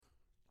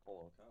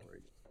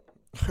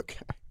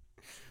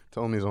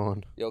Tell him he's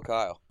on. Yo,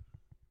 Kyle.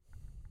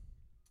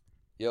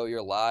 Yo,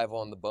 you're live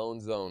on the Bone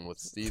Zone with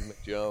Steve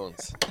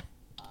McJones.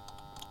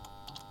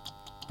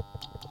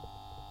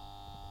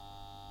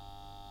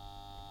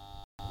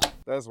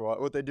 That's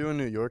what they do in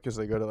New York is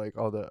they go to like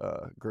all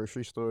the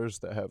grocery stores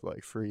that have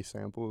like free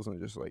samples and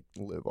just like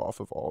live off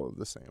of all of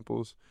the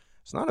samples.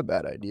 It's not a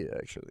bad idea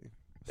actually.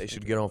 They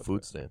should get on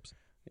food stamps.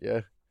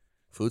 Yeah.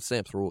 Food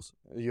stamps rules.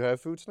 You have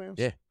food stamps?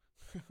 Yeah.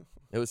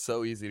 It was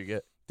so easy to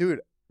get.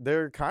 Dude,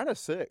 they're kind of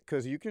sick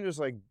because you can just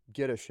like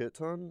get a shit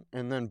ton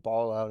and then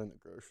ball out in the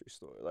grocery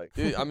store. Like,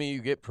 Dude, I mean,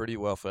 you get pretty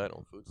well fed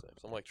on food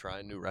stamps. I'm like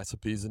trying new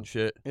recipes and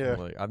shit. Yeah.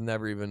 Like, I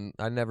never even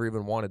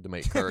wanted to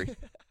make curry.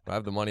 But I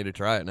have the money to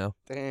try it now.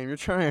 Damn, you're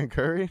trying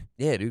curry?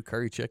 Yeah, dude,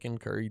 curry chicken,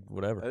 curry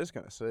whatever. That is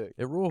kind of sick.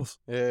 It rules.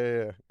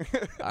 Yeah.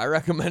 I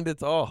recommend it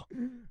to all.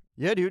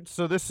 Yeah, dude.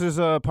 So this is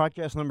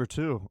podcast number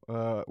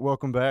 2.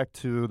 Welcome back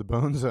to the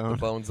Bone Zone. The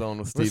Bone Zone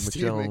with With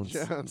Steve McJones.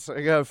 McJones.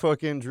 I got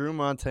fucking Drew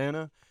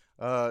Montana.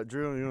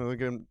 Drew, you know,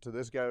 look to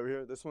this guy over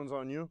here. This one's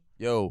on you.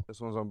 Yo,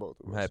 This one's on both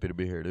of us. I'm happy to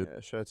be here, dude.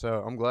 Yeah, shuts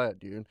out. I'm glad,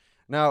 dude.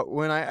 Now,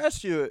 when I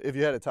asked you if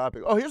you had a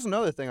topic, here's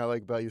another thing I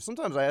like about you.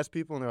 Sometimes I ask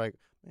people and they're like,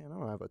 man, I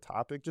don't have a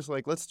topic. Just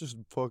like, let's just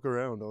fuck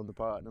around on the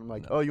pod. And I'm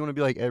like, No. you want to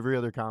be like every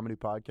other comedy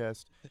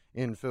podcast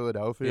in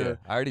Philadelphia? Yeah,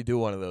 I already do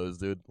one of those,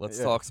 dude. Let's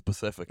Yeah. talk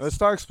specifics. Let's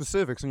talk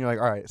specifics. And you're like,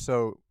 all right,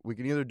 so we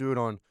can either do it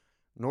on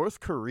North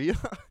Korea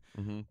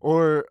Mm-hmm.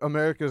 or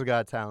America's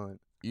Got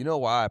Talent. You know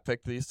why I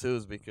picked these two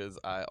is because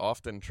I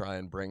often try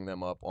and bring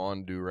them up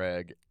on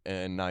Durag,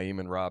 and Naeem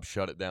and Rob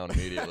shut it down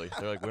immediately.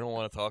 They're like, we don't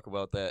want to talk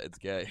about that. It's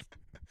gay.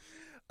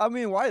 I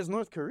mean, why is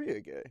North Korea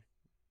gay?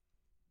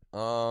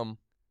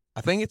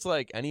 I think it's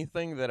like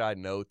anything that I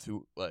know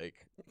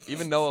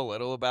even know a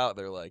little about,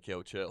 they're like,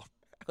 yo, chill.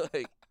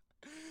 Like,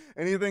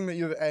 Anything that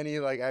you have any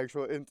like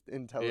actual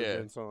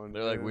intelligence on.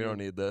 they're like, we don't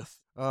need this.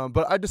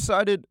 But I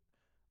decided,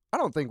 I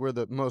don't think we're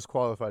the most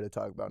qualified to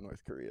talk about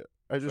North Korea.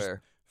 I just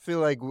Fair. feel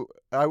like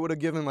I would have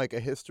given like a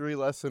history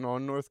lesson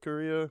on North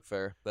Korea.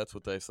 Fair. That's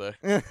what they say.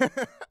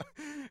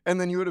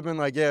 And then you would have been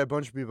like, yeah, a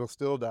bunch of people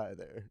still die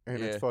there. And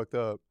Yeah. it's fucked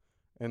up.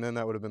 And then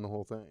that would have been the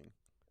whole thing.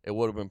 It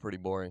would have been pretty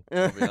boring,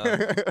 I'll be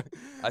honest.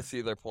 I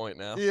see their point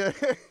now. Yeah.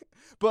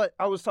 But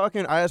I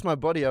asked my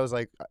buddy, I was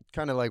like,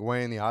 kind of like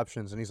weighing the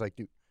options. And he's like,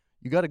 dude,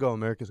 you got to go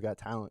America's Got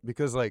Talent.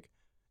 Because like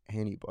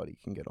anybody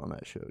can get on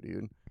that show,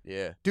 dude.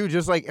 Yeah. Dude,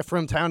 just like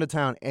from town to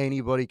town,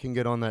 anybody can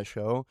get on that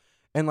show.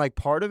 And like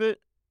part of the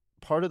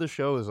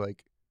show is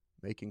like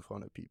making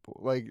fun of people.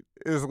 Like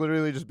it's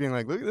literally just being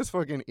like, look at this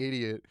fucking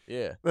idiot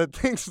Yeah. that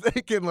thinks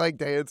they can like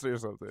dance or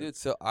something. Dude,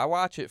 so I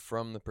watch it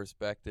from the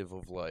perspective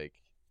of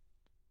like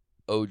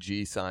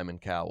OG Simon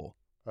Cowell,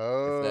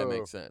 if that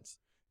makes sense.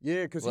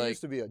 Yeah, because he like,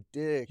 used to be a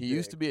dick. He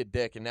used to be a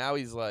dick, and now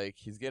he's like,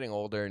 he's getting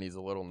older and he's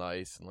a little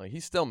nice, and like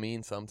he's still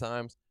mean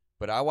sometimes.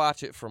 But I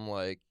watch it from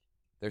like,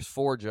 there's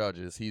 4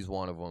 judges, he's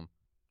one of them.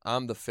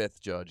 I'm the 5th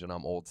judge, and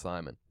I'm old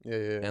Simon.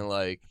 Yeah. And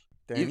like,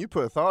 Damn, you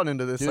put thought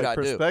into this Dude, like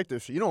I do.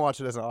 perspective. You don't watch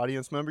it as an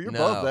audience member. You're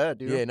no, above that,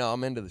 dude. Yeah, no,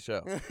 I'm into the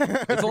show.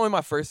 It's only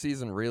my first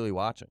season really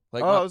watching.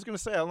 Like, I was gonna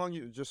say, how long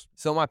you just?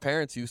 so my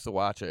parents used to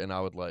watch it, and I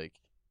would like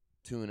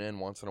tune in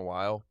once in a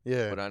while,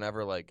 Yeah, but I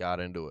never like got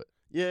into it.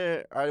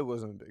 yeah. I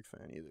wasn't a big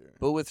fan either.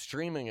 But with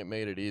streaming, it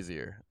made it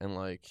easier, and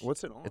like,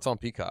 What's it on? it's on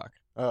Peacock.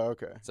 Oh,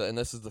 okay. So, and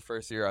this is the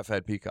first year I've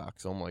had Peacock,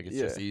 so I'm like, it's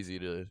just Yeah. easy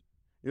to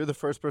You're the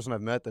first person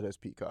I've met that has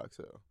Peacock.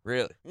 So.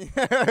 really.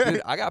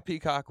 Dude, I got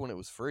Peacock when it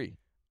was free.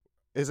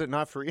 Is it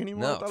not free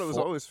anymore? No, I thought it was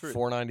always free.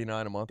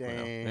 $4.99 a month now.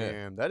 Damn,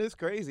 Yeah. that is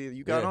crazy.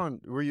 You got Yeah. on.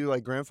 Were you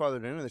like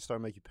grandfathered in, or they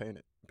started making you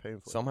paying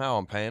for Somehow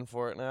I'm paying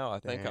for it now. I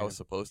think I Damn. was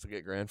supposed to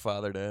get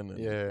grandfathered in. And, it?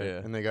 Yeah,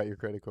 and they got your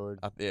credit card.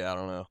 I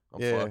don't know.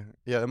 I'm Yeah, fucked.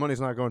 yeah. The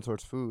money's not going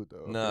towards food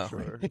though. No.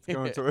 for sure. It's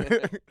going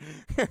toward.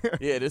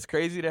 Yeah, it is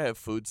crazy to have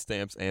food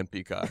stamps and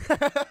Peacock.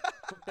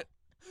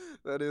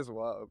 That is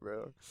wild,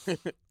 bro.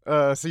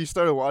 So you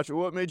started watching.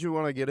 What made you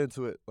want to get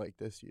into it like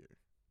this year?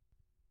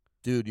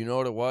 Dude, you know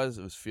what it was?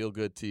 It was Feel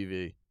Good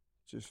TV.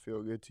 Just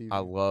feel good TV. I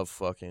love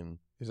fucking.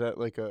 Is that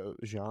like a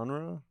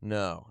genre?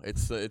 No,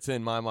 it's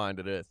in my mind.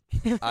 It is.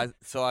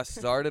 I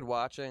started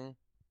watching.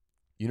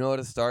 You know what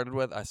it started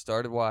with? I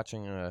started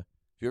watching. Have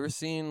you ever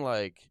seen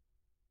like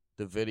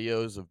the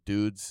videos of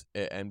dudes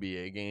at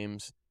NBA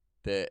games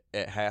that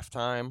at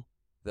halftime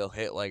they'll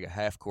hit like a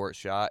half court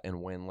shot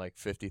and win like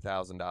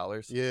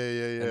 $50,000?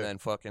 Yeah. And then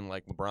fucking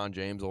like LeBron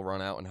James will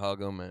run out and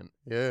hug him, and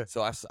Yeah.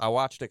 so I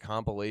watched a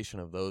compilation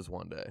of those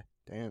one day,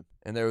 Damn.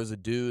 and there was a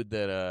dude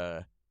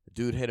that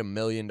dude hit $1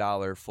 million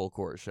full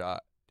court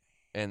shot,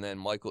 and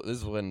then this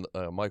is when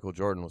Michael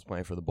Jordan was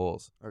playing for the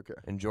Bulls, Okay.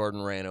 and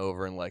Jordan ran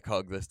over and like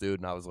hugged this dude,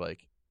 and I was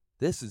like,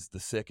 this is the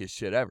sickest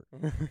shit ever.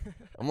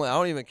 I'm like, I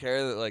don't even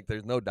care that like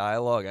there's no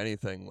dialogue,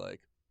 anything. Like,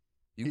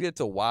 you get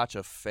to watch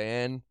a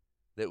fan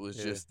that was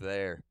Yeah. just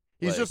there.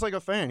 He's just like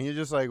a fan. He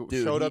just like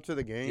Dude, showed up to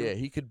the game. Yeah,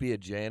 he could be a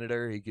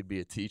janitor, he could be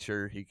a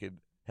teacher, he could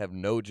have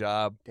no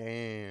job.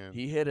 Damn.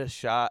 He hit a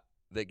shot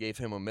that gave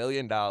him $1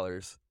 million,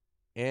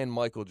 and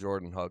Michael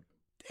Jordan hugged.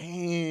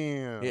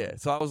 Damn. Yeah,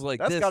 so I was like,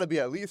 That's this, got to be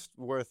at least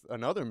worth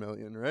another $1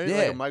 million, right?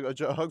 Yeah. Like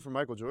a hug from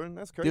Michael Jordan.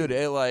 That's crazy. dude,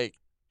 it like,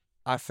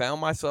 I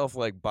found myself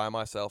like by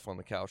myself on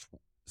the couch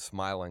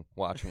smiling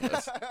watching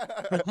this.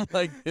 I'm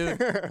like,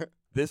 dude,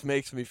 this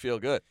makes me feel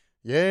good.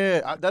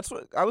 Yeah, that's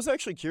what I was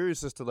actually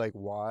curious as to like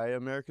why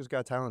America's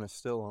Got Talent is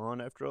still on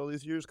after all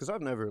these years, because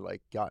I've never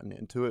like gotten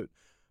into it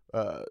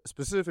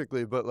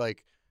specifically, but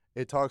like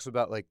it talks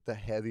about like the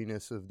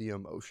heaviness of the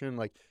emotion.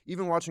 Like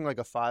even watching like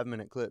a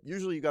 5-minute clip,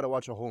 usually you got to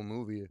watch a whole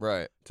movie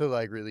Right. to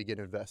like really get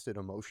invested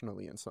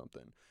emotionally in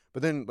something.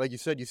 But then, like you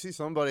said, you see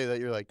somebody that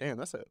you're like, damn,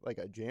 that's like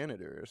a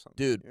janitor or something.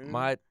 Dude, you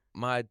know?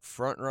 my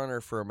front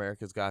runner for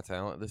America's Got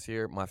Talent this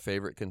year, my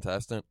favorite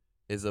contestant,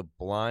 is a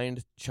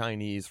blind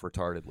Chinese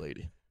retarded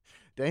lady.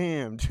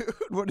 Damn, dude,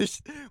 what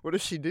does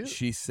she do?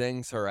 She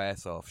sings her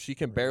ass off. She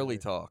can barely Really?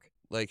 talk.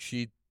 Like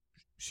she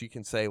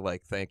can say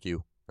like thank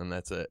you and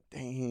that's it.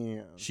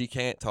 Damn. She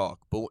can't talk,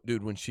 but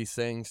dude, when she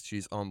sings,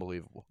 she's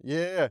unbelievable.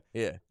 Yeah,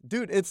 Yeah,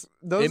 dude, it's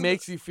those. it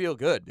makes you feel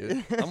good,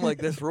 dude. I'm like,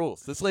 this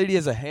rules. This lady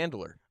is a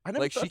handler. I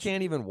never Like she thought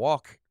can't even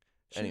walk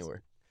she's-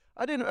 anywhere.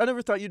 I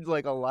never thought you'd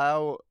like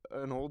allow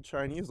an old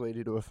Chinese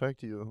lady to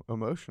affect you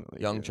emotionally.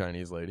 Young dude.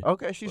 Chinese lady.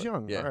 Okay, she's But,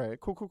 young. yeah. All right,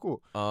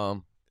 cool.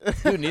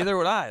 Dude, neither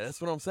would I.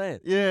 That's what I'm saying.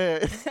 Yeah,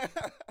 and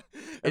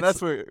It's-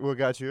 that's what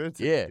got you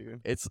into Yeah,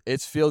 it, dude.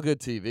 it's feel good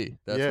TV.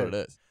 That's Yeah. what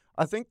it is.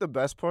 I think the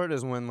best part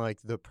is when like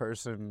the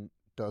person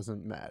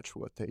doesn't match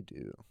what they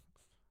do.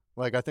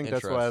 Like I think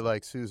that's why Interesting.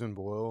 like Susan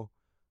Boyle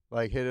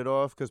like hit it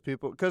off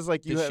because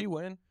like you Did have, she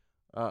win?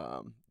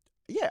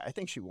 yeah, I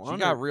think she won. She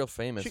got or- real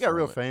famous. She got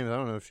real from it. famous. I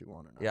don't know if she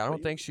won or not. Yeah, I but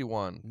don't think she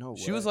won. No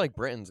She was way. like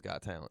Britain's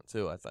Got Talent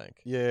too, I think.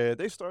 Yeah,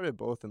 they started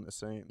both in the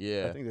same.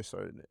 Yeah. I think they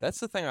started it. That's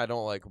the thing I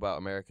don't like about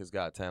America's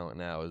Got Talent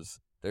now is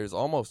there's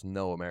almost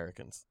no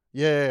Americans.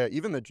 Yeah,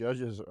 even the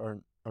judges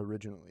aren't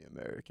originally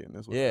American,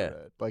 is what I Yeah.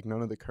 read. Like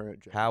none of the current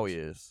judges. Howie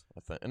is, I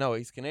think. No,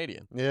 he's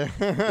Canadian. Yeah.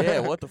 Yeah,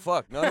 what the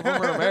fuck? None of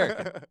them are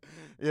American.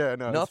 Yeah,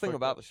 no. it's Nothing fucked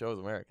about up. the show is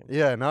American.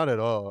 Yeah, not at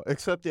all.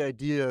 Except the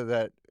idea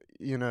that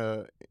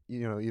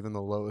even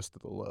the lowest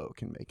of the low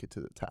can make it to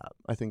the top.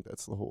 I think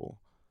that's the whole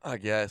I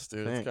guess,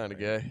 dude. thing. It's kind of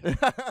man.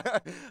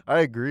 gay. I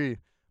agree,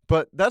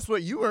 but that's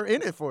what you were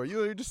in it for.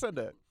 You just said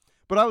that.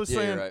 But I was Yeah,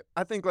 you're saying, right.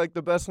 I think like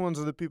the best ones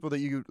are the people that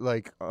you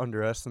like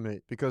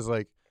underestimate because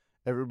like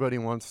everybody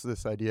wants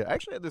this idea. I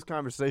actually had this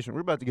conversation.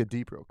 We're about to get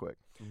deep real quick.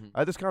 Mhm. I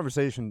had this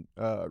conversation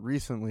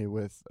recently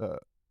with a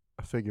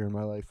figure in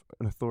my life,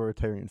 an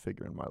authoritarian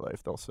figure in my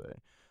life. They'll say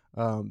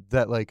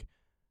that like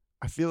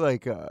I feel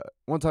like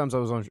one time I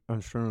was on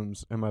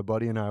shrooms and my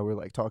buddy and I were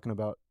like talking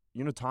about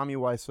Tommy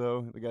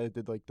Wiseau, the guy that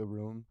did like The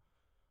Room.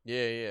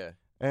 Yeah.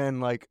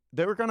 And, like,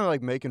 they were kind of,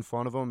 like, making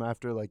fun of him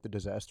after, like, The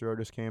Disaster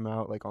Artist came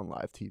out, like, on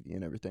live TV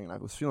and everything. And I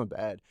was feeling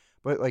bad.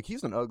 But, like,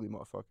 he's an ugly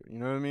motherfucker. You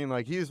know what I mean?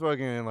 Like, he's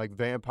fucking, like,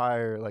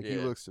 vampire. Like, he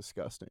Yeah. looks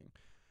disgusting.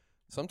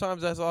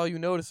 Sometimes that's all you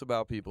notice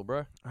about people,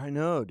 bruh. I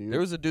know, dude. There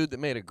was a dude that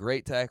made a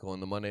great tackle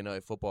in the Monday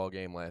Night Football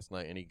game last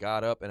night, and he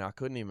got up, and I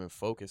couldn't even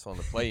focus on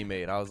the play he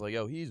made. I was like,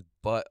 yo, he's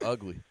butt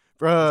ugly.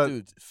 Bruh, This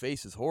dude's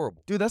face is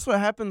horrible. dude, that's what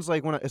happens,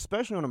 like,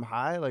 especially when I'm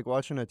high, like,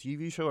 watching a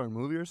TV show or a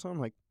movie or something.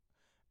 Like,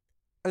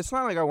 it's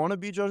not like I want to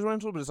be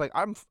judgmental, but it's like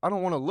I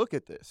don't want to look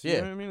at this. You Yeah.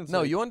 know what I mean? It's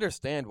No, like, you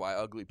understand why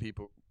ugly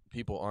people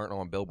aren't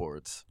on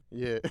billboards.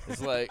 Yeah.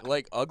 It's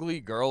like ugly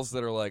girls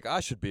that are like, I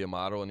should be a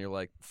model, and you're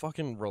like,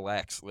 fucking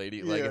relax,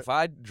 lady. Like Yeah. if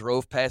I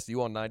drove past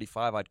you on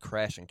 95, I'd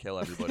crash and kill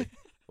everybody.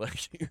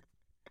 Like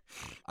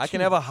I can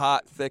have a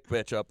hot thick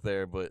bitch up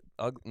there, but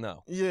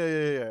no,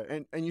 Yeah.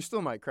 And you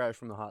still might crash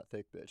from the hot,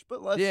 thick bitch,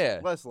 but less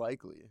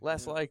likely.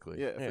 less you know?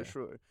 likely. Yeah, for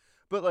sure.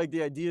 But, like,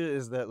 the idea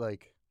is that,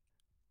 like,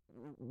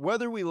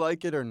 whether we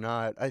like it or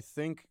not, I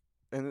think,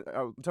 and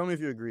tell me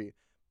if you agree,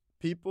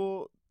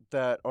 people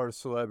that are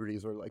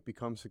celebrities or, like,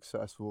 become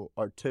successful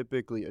are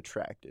typically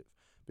attractive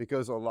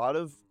because a lot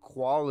of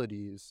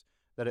qualities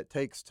that it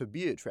takes to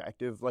be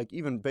attractive, like,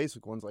 even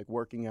basic ones like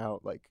working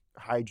out, like,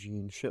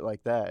 hygiene, shit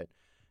like that,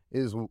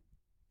 is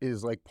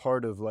like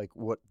part of like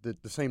what the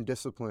same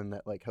discipline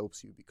that like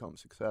helps you become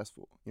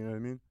successful. You know what I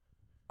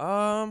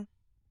mean?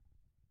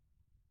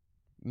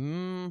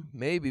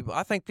 Maybe, but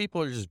I think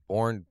people are just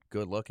born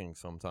good looking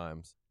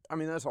sometimes, I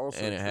mean that's also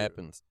and it true.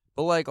 happens.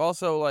 But like,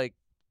 also like,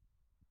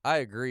 I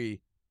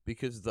agree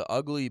because the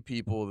ugly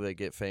people that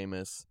get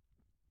famous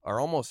are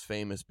almost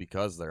famous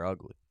because they're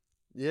ugly.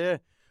 Yeah,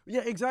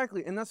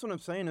 exactly. And that's what I'm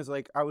saying is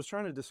like I was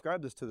trying to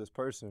describe this to this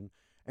person,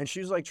 and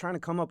she's like trying to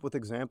come up with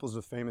examples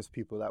of famous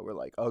people that were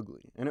like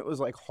ugly, and it was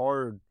like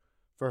hard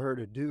for her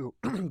to do.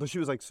 But she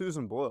was like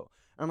Susan Boyle.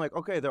 And I'm like,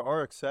 okay, there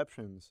are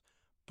exceptions.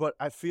 But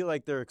I feel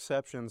like they're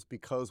exceptions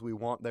because we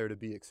want there to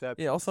be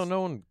exceptions. Yeah. Also,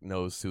 no one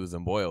knows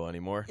Susan Boyle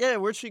anymore. Yeah,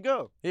 where'd she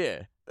go?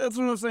 Yeah. That's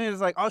what I'm saying.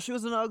 It's like, oh, she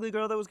was an ugly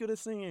girl that was good at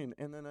singing,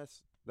 and then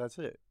that's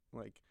it.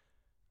 Like,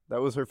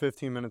 that was her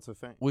 15 minutes of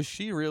fame. Was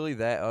she really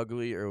that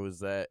ugly, or was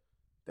that?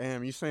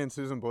 Damn, you saying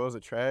Susan Boyle's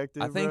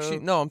attractive? I think bro? she.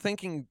 No, I'm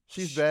thinking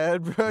She's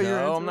bad, bro. You're No,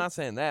 into I'm it? not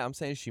saying that. I'm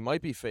saying she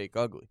might be fake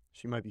ugly.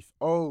 She might be.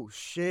 Oh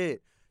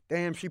shit!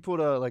 Damn, she pulled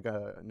a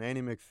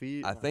Nanny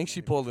McPhee. I think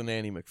she pulled a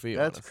Nanny McPhee.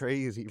 That's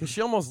crazy. Because she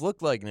almost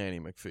looked like Nanny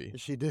McPhee.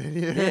 She did,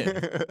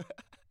 yeah. Yeah.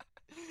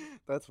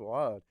 That's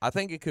wild. I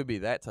think it could be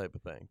that type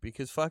of thing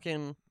because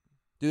fucking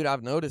Dude,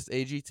 I've noticed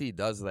AGT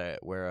does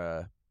that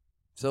where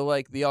so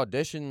like the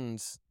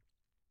auditions,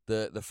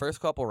 the first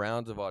couple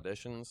rounds of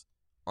auditions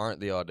aren't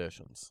the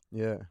auditions.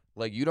 Yeah.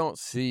 Like you don't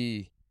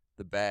see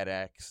the bad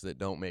acts that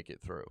don't make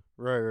it through.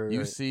 Right.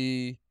 You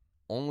see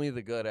only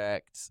the good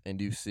acts, and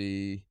you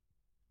see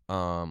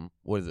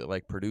what is it,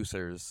 like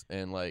producers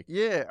and like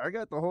Yeah, I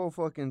got the whole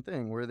fucking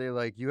thing where they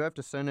like you have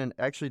to send in.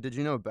 Actually, did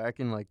you know back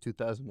in like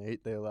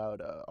 2008 they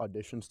allowed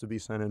auditions to be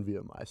sent in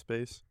via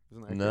MySpace?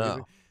 Isn't that crazy?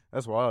 No.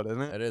 That's wild, isn't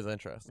it? It is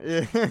interesting.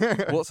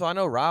 Yeah. Well, so I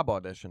know Rob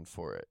auditioned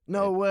for it.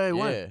 No way.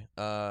 When?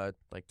 Yeah.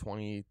 Like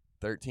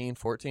 2013,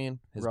 14,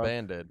 his Rob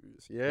band did.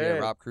 Cruz. Yeah,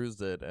 Rob Cruz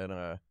did,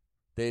 and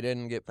they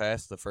didn't get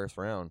past the first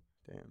round.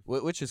 Damn.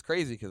 Which is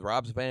crazy because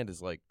Rob's band is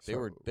like they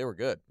were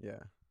good, Yeah.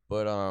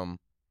 but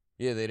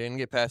yeah, they didn't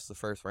get past the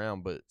first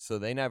round, but so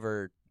they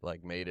never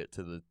like made it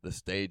to the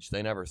stage.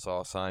 They never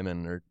saw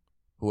Simon or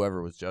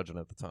whoever was judging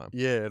at the time.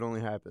 Yeah, it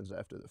only happens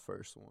after the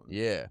first one.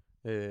 Yeah,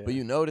 Yeah. but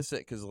you notice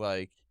it because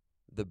like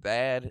the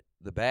bad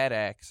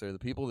acts or the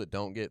people that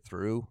don't get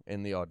through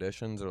in the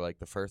auditions or like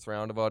the first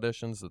round of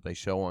auditions that they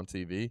show on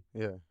TV.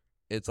 Yeah.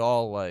 It's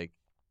all like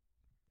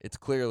it's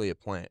clearly a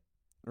plant.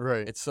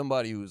 Right. It's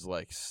somebody who's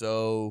like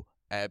so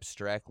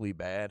abstractly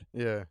bad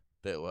Yeah.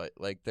 that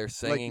like they're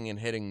singing and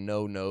hitting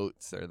no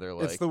notes, or they're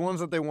like It's the ones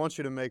that they want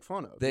you to make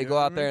fun of. they you know go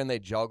what I out there mean? and they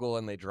juggle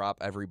and they drop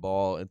every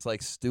ball. It's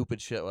like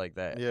stupid shit like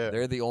that. Yeah.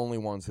 They're the only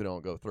ones who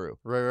don't go through,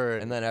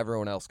 Right. and then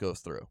everyone else goes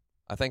through.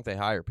 I think they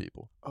hire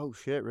people. Oh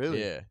shit!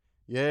 Really? Yeah,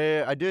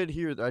 Yeah, I did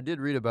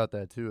read about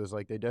that too. Is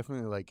like they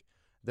definitely like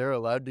they're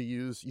allowed to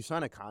use. You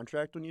sign a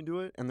contract when you do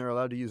it, and they're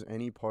allowed to use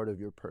any part of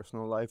your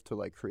personal life to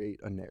like create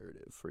a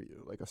narrative for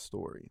you, like a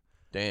story.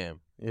 damn,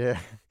 Yeah.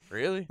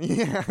 really?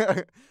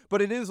 Yeah.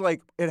 But it is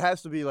like it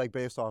has to be like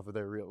based off of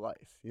their real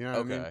life. You know what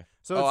I mean? Okay.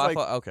 So Oh, it's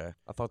like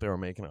I thought they were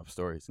making up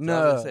stories. 'Cause I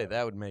was No. gonna say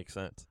that would make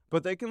sense.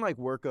 but they can like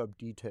work up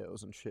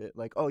details and shit.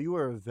 Like, oh, you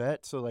were a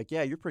vet, so like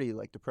yeah, you're pretty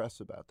like depressed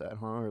about that,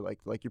 huh? Or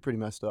like you're pretty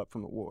messed up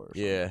from the war or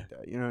something Yeah. like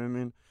that. You know what I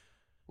mean?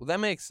 Well, that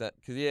makes sense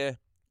because yeah,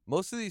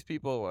 most of these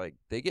people like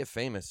they get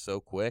famous so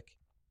quick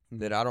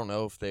that I don't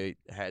know if they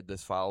had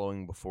this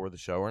following before the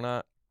show or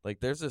not. Like,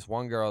 there's this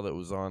one girl that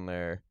was on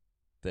there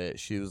that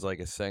she was like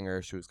a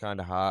singer. She was kind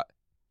of hot.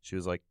 She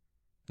was like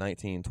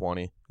 19,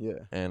 20. Yeah.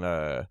 And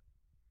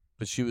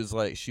but she was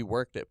like she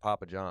worked at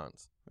Papa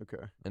John's.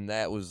 Okay. And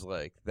that was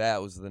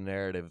the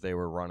narrative they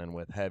were running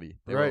with heavy.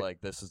 They were Right.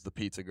 like, this is the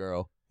pizza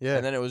girl. Yeah.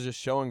 And then it was just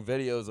showing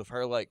videos of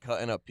her like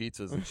cutting up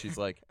pizzas, and she's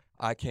like,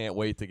 I can't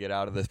wait to get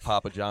out of this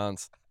Papa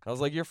John's. I was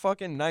like, you're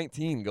fucking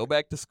 19. Go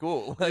back to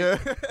school. Like,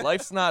 yeah.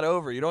 life's not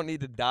over. You don't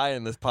need to die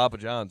in this Papa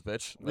John's,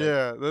 bitch. Like,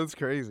 Yeah, that's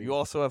crazy. You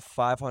also have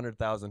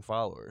 500,000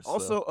 followers. so-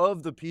 Also,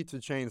 of the pizza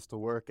chains to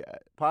work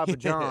at, Papa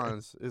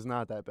John's is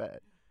not that bad.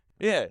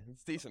 yeah,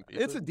 it's decent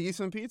pizza. It's a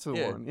decent pizza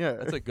Yeah, one. Yeah.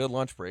 That's a good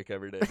lunch break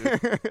every day,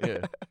 dude.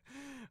 Yeah.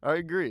 I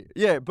agree.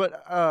 Yeah, but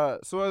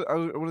so I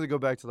wanted to go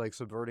back to like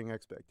subverting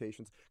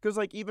expectations because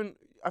like even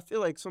I feel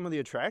like some of the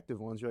attractive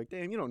ones, you're like,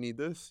 damn, you don't need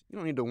this. You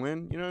don't need to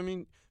win. You know what I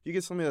mean? If you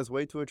get somebody that's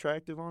way too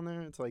attractive on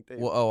there, it's like, damn.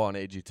 Well, on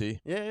AGT.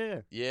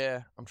 Yeah.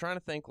 Yeah, I'm trying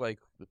to think like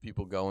the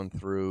people going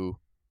through.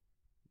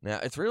 Now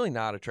it's really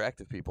not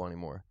attractive people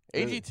anymore.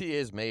 Really? AGT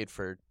is made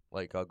for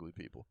like ugly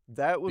people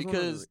That was one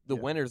of because the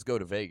yeah. winners go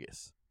to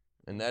Vegas,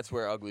 and that's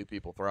where ugly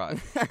people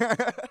thrive.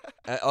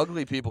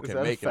 Ugly people Is can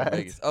that a make it in fact?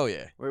 Vegas. Oh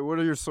yeah, Wait, what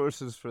are your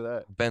sources for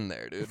that? been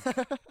there, dude.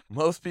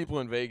 Most people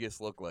in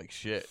Vegas look like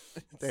shit.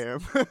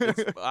 Damn.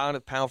 It's on a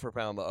pound for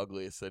pound the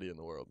ugliest city in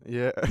the world.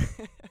 Yeah.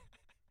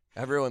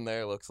 Everyone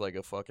there looks like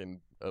a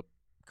fucking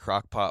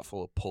crock pot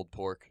full of pulled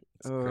pork.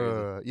 It's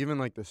crazy. Even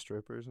like the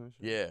strippers and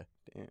shit. Yeah,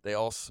 Damn. they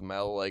all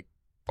smell like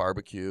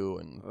barbecue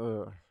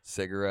and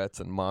cigarettes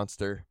and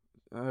Monster.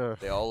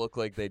 They all look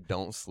like they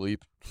don't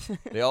sleep.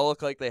 They all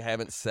look like they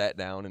haven't sat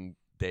down in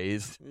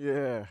days.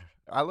 Yeah.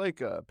 I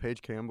like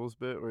Paige Campbell's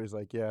bit where he's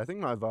like, yeah, I think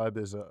my vibe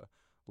is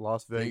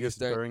Las Vegas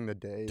there- during the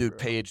day. Dude,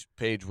 bro."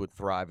 Paige would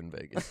thrive in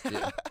Vegas.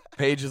 Yeah.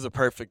 Paige is a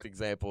perfect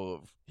example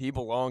of he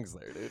belongs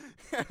there, dude.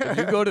 If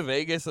you go to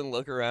Vegas and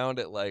look around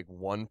at like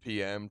 1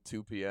 p.m.,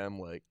 2 p.m.,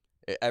 like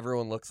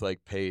everyone looks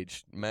like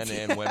Paige, men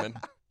and women.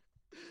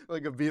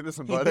 Like a Beavis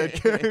and Butthead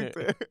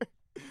character.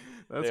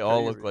 That's They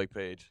all look crazy. like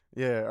Paige.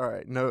 Yeah, all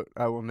right. Note,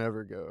 I will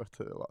never go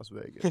to Las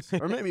Vegas.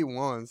 Or maybe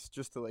once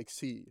just to like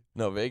see.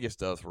 No, Vegas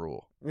does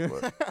rule. yeah,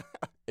 But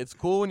it's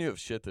cool when you have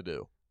shit to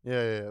do.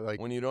 yeah, like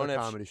When you don't a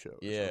have comedy show. Or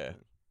yeah.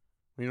 something.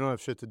 When you don't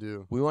have shit to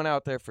do. We went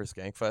out there for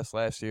Skankfest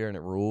last year and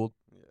it ruled.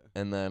 Yeah.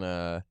 And then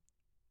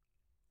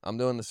I'm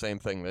doing the same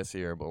thing this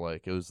year, but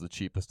like it was the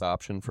cheapest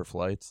option for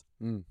flights.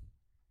 Mm.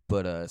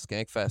 But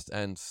Skankfest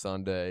ends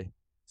Sunday,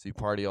 so you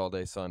party all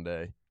day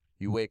Sunday.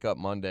 You wake up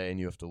Monday and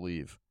you have to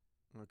leave.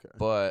 Okay.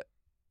 But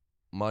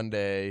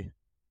Monday,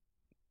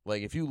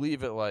 like if you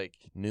leave at like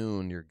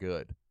noon, you're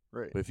good.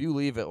 Right. But if you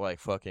leave at like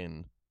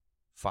fucking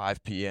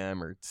 5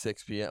 p.m. or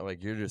 6 p.m.,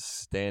 like you're just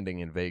standing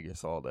in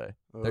Vegas all day.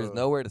 There's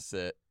nowhere to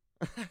sit.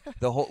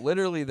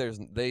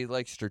 They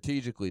like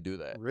strategically do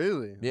that.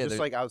 Really? Yeah, Just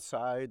like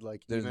outside,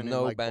 like there's even no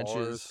in, like, benches,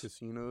 bars,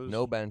 casinos.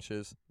 No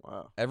benches.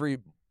 Wow. Every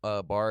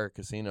bar or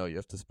casino you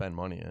have to spend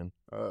money in.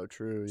 Oh,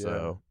 true. Yeah.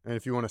 So- and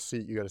if you want a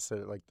seat, you got to sit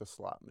at like the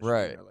slot machine.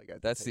 Right. Or, like,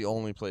 at That's the table.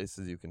 only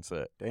places you can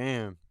sit.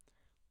 Damn.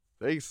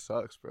 Vegas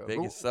sucks, bro.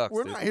 Vegas But sucks,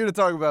 We're dude. not here to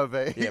talk about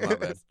Vegas. Yeah, my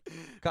bad.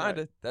 Right.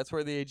 Kinda. That's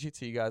where the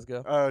AGT guys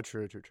go. Oh,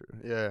 true.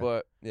 Yeah.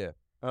 But yeah,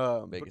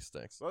 but- Vegas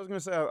stinks. So I was gonna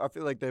say, I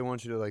feel like they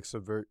want you to like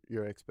subvert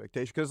your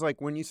expectation, because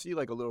like when you see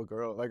like a little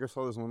girl, like I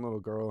saw this one little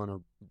girl and her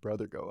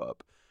brother go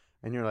up,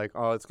 and you're like,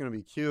 oh, it's gonna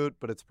be cute,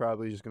 but it's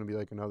probably just gonna be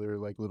like another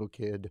like little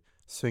kid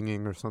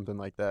singing or something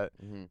like that,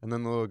 hmm and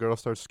then the little girl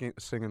starts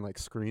singing like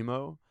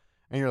screamo,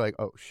 and you're like,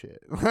 oh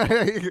shit,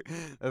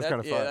 that's kind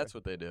of yeah, fun. that's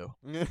what they do.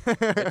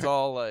 It's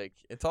all like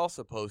it's all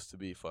supposed to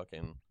be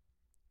fucking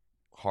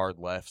hard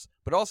lefts,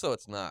 but also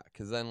it's not,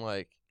 because then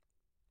like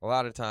a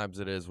lot of times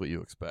it is what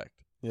you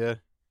expect. Yeah.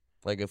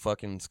 Like a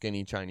fucking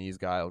skinny Chinese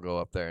guy will go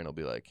up there and he'll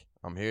be like,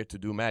 "I'm here to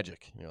do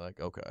magic." And you're like,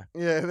 "Okay,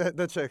 Yeah,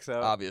 that checks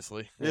out.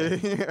 obviously."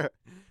 Yeah.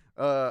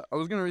 I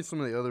was gonna read some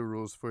of the other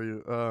rules for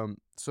you.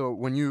 So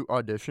when you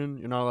audition,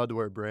 you're not allowed to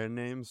wear brand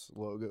names,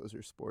 logos,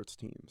 or sports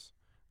teams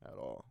at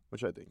all,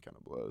 which I think kind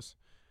of blows.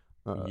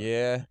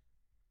 Yeah.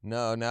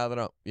 No, now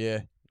that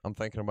I'm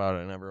thinking about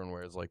it, and everyone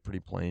wears like pretty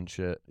plain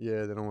shit.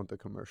 Yeah, they don't want the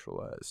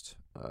commercialized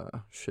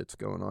shits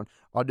going on.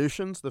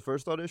 Auditions, the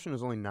first audition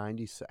is only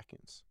 90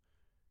 seconds.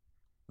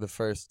 The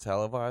first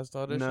televised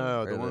audition?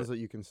 No, Or the ones that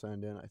you can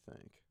send in, I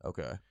think.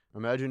 Okay.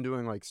 Imagine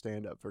doing like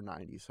stand up for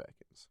 90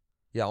 seconds.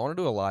 Yeah, I want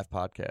to do a live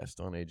podcast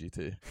on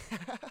AGT.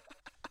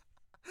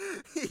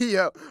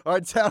 Yo, our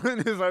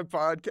talent is our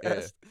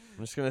podcast.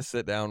 I'm just gonna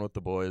sit down with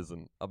the boys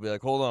and I'll be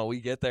like, "Hold on, we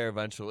get there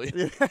eventually."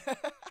 Yeah.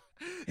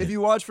 If you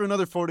watch for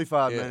another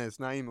 45 Yeah. minutes,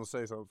 Naeem will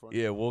say something funny.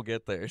 Yeah, we'll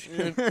get there.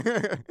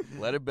 Yeah.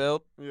 Let it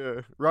build.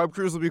 Yeah. Rob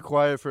Cruz will be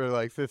quiet for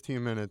like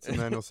 15 minutes, and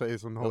then he'll say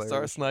something We'll start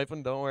hilarious.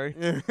 sniping. Don't worry.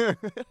 Yeah.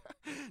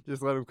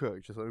 Just let him cook.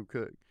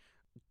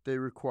 They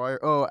require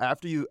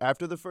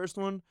after the first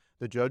one,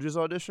 the judges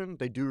audition,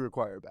 they do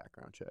require a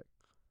background check.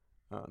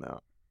 I don't know.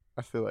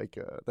 I feel like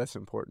that's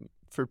important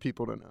for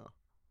people to know.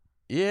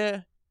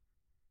 Yeah,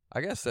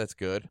 I guess that's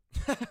good.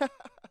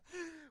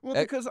 Well,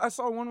 because I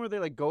saw one where they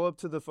like go up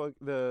to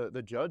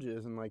the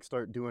judges and like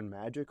start doing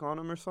magic on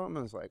them or something.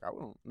 And it's like, I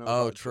don't know.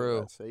 Oh, if I'd feel true.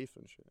 that safe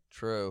and shit.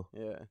 True.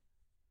 Yeah.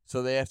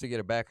 So they have to get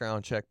a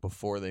background check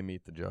before they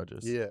meet the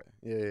judges. Yeah.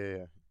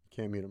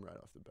 Can't meet them right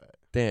off the bat.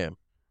 Damn,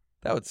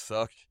 that would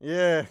suck.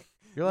 Yeah.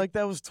 You're like,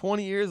 that was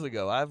 20 years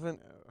ago. I Yeah.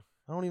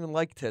 don't even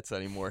like tits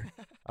anymore.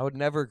 I would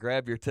never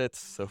grab your tits,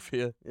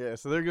 Sophia. Yeah,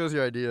 so there goes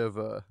your idea of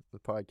the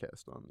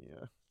podcast on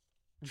the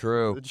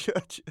True. the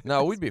judges.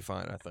 No, we'd be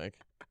fine, I think.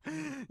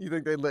 You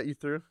think they'd let you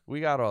through? We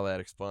got all that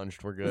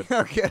expunged. We're good.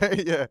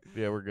 Okay, yeah.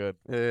 Yeah, we're good.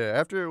 Yeah,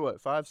 after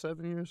what,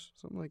 5-7 years?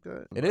 Something like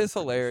that? It is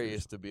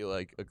hilarious to be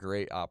like a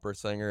great opera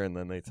singer and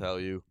then they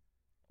tell you,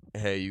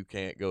 hey, you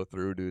can't go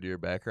through due to your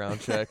background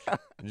check.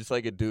 And just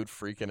like a dude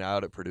freaking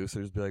out at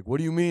producers, be like, what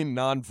do you mean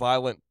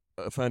non-violent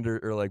offender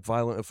or like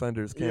violent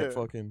offenders can't Yeah.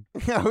 fucking.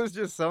 I was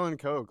just selling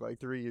coke like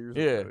 3 years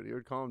Yeah. ago,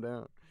 dude. Calm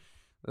down.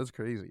 That's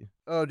crazy.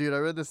 Oh, dude, I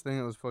read this thing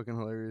that was fucking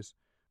hilarious.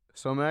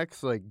 Some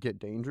acts like get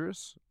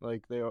dangerous,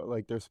 like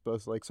they're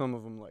supposed to, like some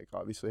of them like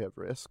obviously have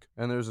risk.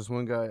 And there's this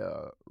one guy,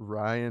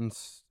 Ryan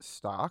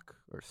Stack.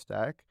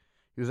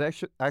 He was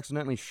actually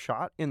accidentally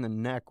shot in the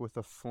neck with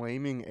a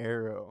flaming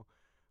arrow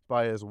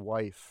by his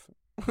wife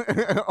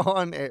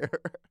on air.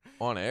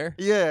 On air?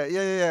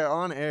 Yeah,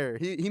 on air.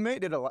 He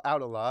made it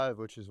out alive,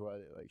 which is why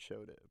they like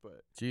showed it.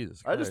 But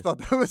Jesus I Christ. just thought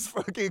that was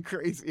fucking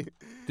crazy.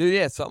 Dude,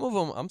 yeah, some of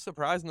them, I'm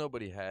surprised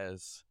nobody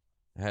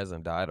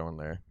hasn't died on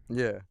there.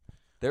 Yeah.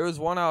 There was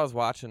one I was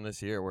watching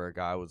this year where a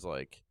guy was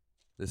like,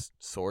 this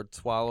sword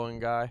swallowing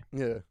guy.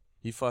 Yeah.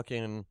 He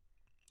fucking,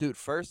 dude,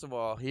 first of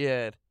all, he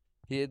had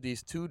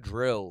these two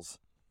drills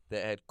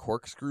that had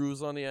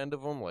corkscrews on the end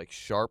of them, like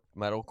sharp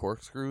metal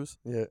corkscrews,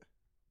 Yeah.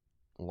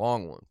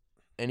 long ones.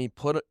 And he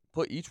put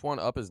each one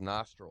up his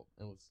nostril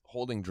and was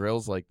holding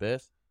drills like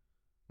this.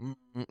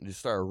 Just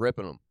started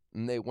ripping them.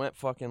 And they went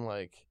fucking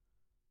like,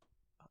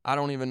 I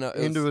don't even know.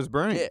 It Into was- his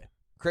brain. Yeah,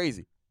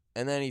 crazy.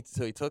 And then he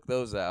took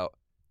those out,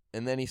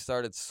 and then he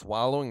started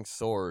swallowing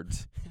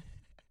swords.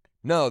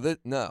 No.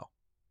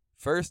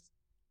 First,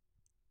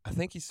 I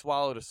think he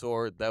swallowed a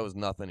sword. That was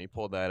nothing. He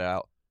pulled that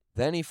out.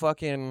 Then he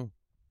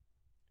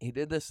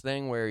did this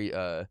thing where he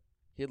had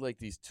like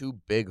these two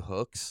big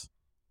hooks,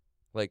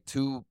 like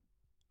two,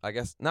 I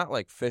guess not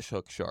like fish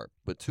hook sharp,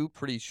 but two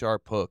pretty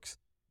sharp hooks,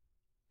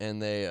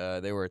 and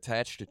they were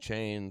attached to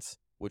chains,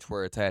 which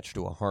were attached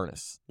to a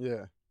harness.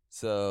 Yeah.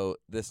 So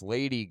this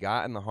lady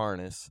got in the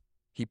harness.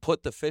 He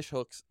put the fish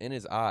hooks in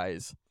his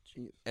eyes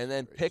Jesus and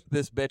then Christ. picked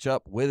this bitch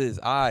up with his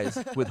eyes,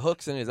 with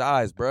hooks in his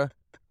eyes, bruh.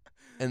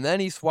 And then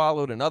he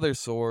swallowed another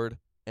sword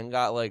and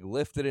got like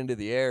lifted into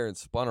the air and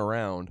spun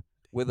around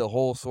with a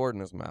whole sword in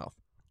his mouth.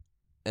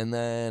 And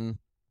then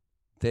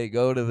they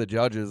go to the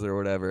judges or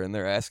whatever and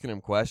they're asking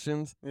him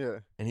questions Yeah.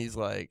 and he's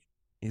like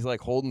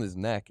holding his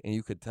neck and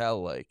you could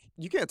tell like,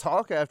 You can't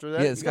talk after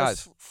that. yeah, this You got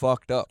guy's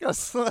fucked up. got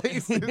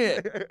sliced.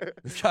 Yeah.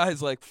 This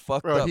guy's like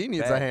fucked Bro, up. he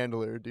needs bad. a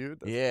handler, dude.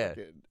 That's Yeah.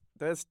 fucking,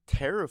 that's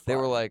terrifying. They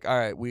were like, all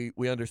right, we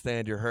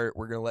understand you're hurt.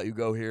 We're going to let you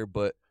go here,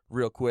 but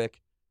real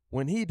quick.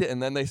 When he did,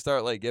 and then they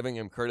start like giving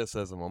him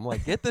criticism. I'm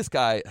like, get this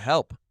guy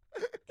help.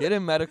 Get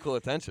him medical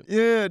attention.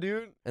 Yeah,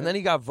 dude. And then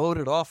he got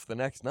voted off the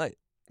next night.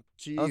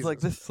 I was like,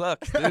 this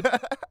sucks, dude.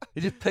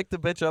 He just picked the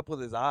bitch up with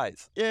his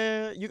eyes.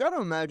 Yeah, you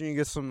gotta imagine you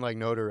get some like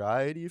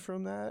notoriety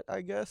from that,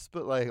 I guess.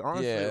 But like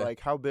honestly, Yeah. like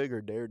how big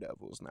are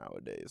daredevils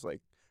nowadays?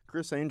 Like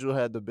Chris Angel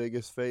had the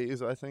biggest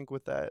phase, I think,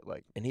 with that.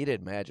 Like, And he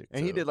did magic,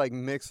 and he too. did like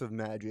mix of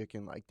magic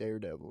and like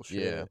daredevil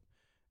shit. Yeah.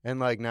 And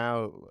like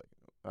now, like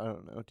I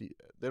don't know,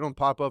 they don't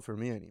pop up for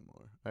me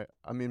anymore.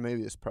 I mean,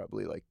 maybe it's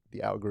probably like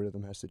the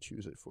algorithm has to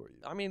choose it for you.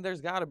 I mean,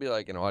 there's got to be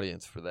like an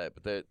audience for that,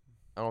 but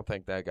I don't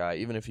think that guy,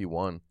 even if he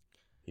won,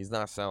 he's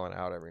not selling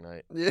out every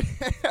night. Yeah,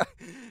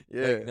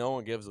 yeah. Like, no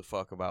one gives a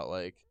fuck about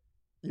like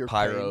Your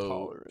pain pyro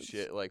tolerance.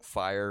 shit, like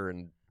fire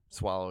and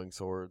swallowing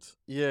swords.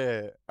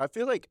 Yeah, I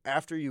feel like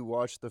after you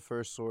watch the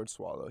first sword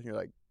swallow, you're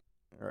like,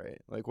 all right,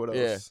 like what else?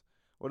 Yeah.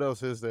 What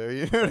else is there?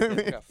 You know what I We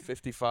mean? got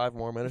 55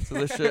 more minutes of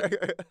this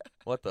shit.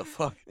 What the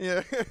fuck?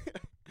 Yeah.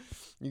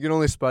 You can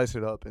only spice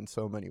it up in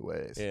so many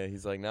ways. Yeah,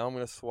 he's like, now I'm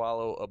gonna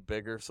swallow a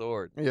bigger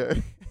sword. Yeah.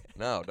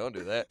 No, don't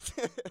do that.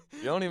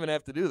 You don't even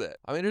have to do that.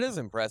 I mean, it is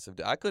impressive.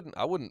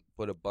 I wouldn't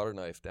put a butter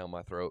knife down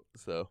my throat.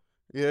 So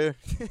Yeah.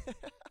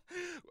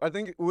 I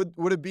think would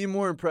it be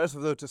more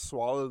impressive though to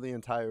swallow the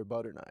entire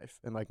butter knife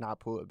and like not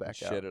pull it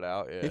back out? shit it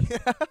out.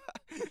 Yeah,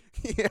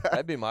 Yeah.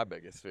 that'd be my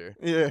biggest fear.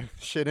 Yeah.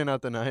 Shitting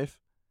out the knife.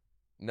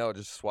 No,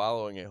 just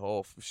swallowing it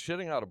whole.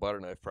 Shitting out a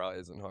butter knife probably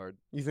isn't hard.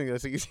 You think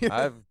that's easy?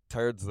 I have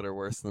turds that are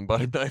worse than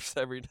butter knives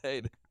every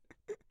day.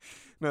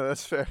 No,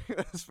 that's fair.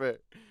 That's fair.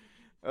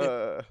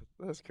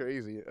 That's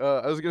crazy.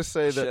 I was gonna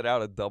say that. Shit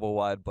out a double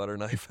wide butter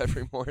knife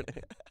every morning.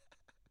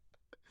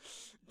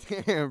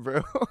 Damn,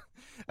 bro.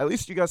 At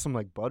least you got some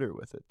like butter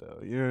with it, though.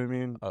 You know what I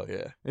mean? Oh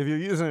yeah, If you're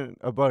using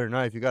a butter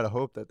knife, you gotta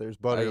hope that there's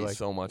butter. I eat like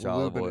so much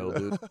olive lubing oil, it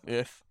dude. up.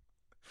 Yeah.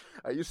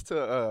 I used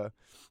to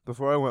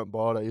before I went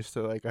bald, I used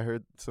to like I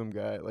heard some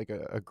guy like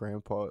a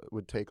grandpa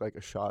would take like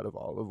a shot of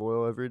olive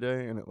oil every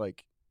day, and it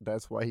like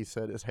that's why he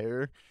said his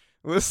hair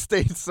was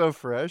stayed so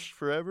fresh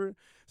forever.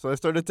 So I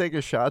started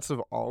taking shots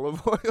of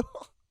olive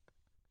oil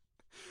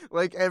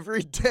like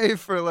every day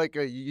for like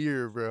a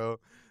year, bro.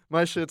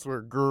 My shits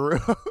were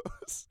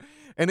gross.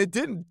 And it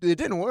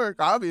didn't work,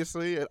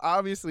 obviously. It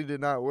obviously did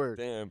not work.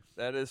 Damn,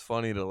 that is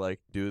funny to like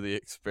do the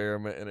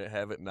experiment and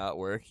have it not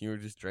work. You were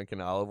just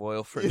drinking olive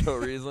oil for no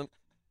reason.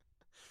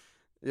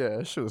 Yeah,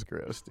 that shit was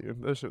gross,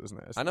 dude. That shit was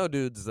nasty. I know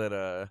dudes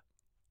that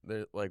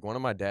they're like one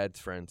of my dad's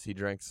friends. He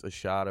drinks a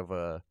shot of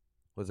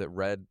was it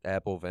red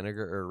apple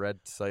vinegar or red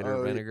cider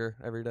Oh, vinegar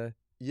every day?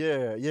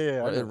 Yeah.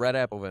 I know. Red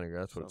apple vinegar.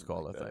 That's what it's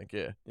Something called, like I think.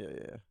 Yeah.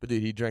 Yeah. But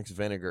dude, he drinks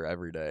vinegar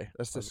every day.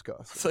 That's It's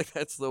disgusting. like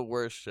that's the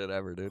worst shit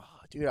ever, dude.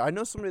 Dude, I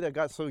know somebody that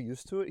got so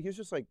used to it, he's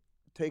just like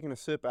taking a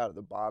sip out of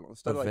the bottle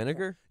instead The of like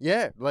vinegar?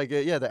 Yeah, like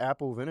the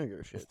apple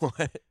vinegar shit.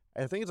 What?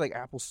 I think it's like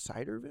apple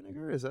cider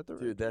vinegar. Is that the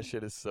right Dude, that name?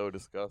 shit is so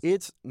disgusting.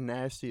 It's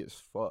nasty as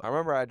fuck. I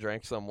remember I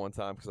drank some one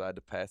time because I had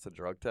to pass a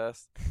drug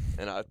test,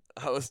 and I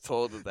was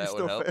told that You that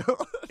would still help.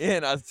 fail? Yeah,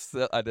 and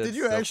I did. Did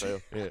you still actually?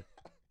 fail. Yeah,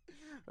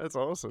 That's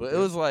awesome. but it dude.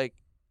 was like,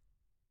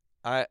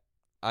 I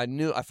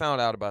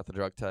found out about the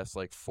drug test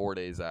like 4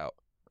 days out,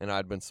 and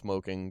I'd been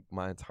smoking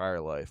my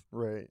entire life,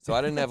 right. so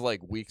I didn't have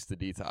like weeks to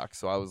detox.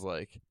 So I was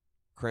like,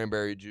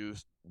 cranberry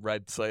juice,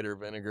 red cider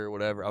vinegar,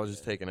 whatever. I was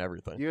just taking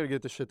everything. You gotta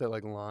get the shit that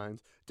like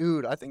lines,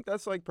 dude. I think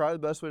that's like probably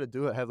the best way to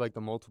do it. Have like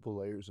the multiple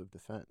layers of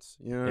defense.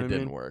 You know what It I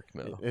didn't mean? work.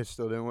 No. It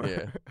still didn't work.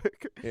 Yeah.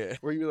 Yeah.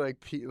 Where you like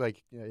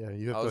yeah.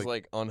 You have I to was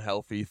like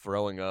unhealthy,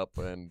 throwing up,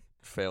 and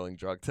failing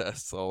drug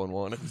tests all in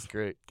one. It was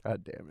great.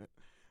 God damn it.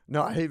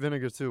 No, I hate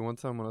vinegar too. One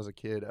time when I was a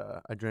kid,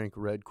 I drank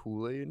red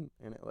Kool-Aid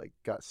and it like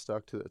got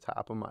stuck to the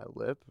top of my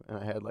lip, and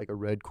I had like a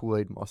red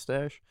Kool-Aid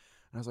mustache.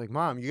 And I was like,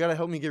 "Mom, you gotta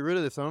help me get rid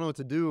of this. I don't know what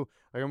to do.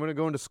 Like, I'm gonna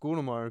go into school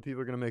tomorrow and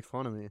people are gonna make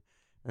fun of me."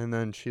 And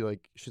then she's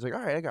like, "All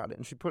right, I got it."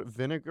 And she put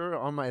vinegar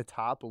on my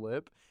top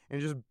lip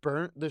and just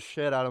burnt the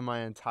shit out of my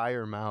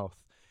entire mouth.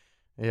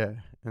 Yeah,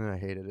 and I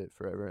hated it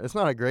forever. It's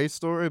not a great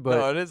story, but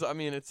No, it is. I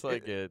mean, it's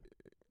like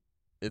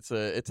it's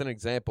an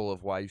example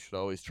of why you should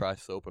always try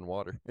soap and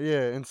water.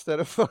 yeah, instead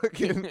of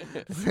fucking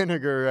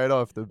vinegar right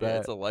off the Yeah, bat.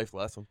 it's a life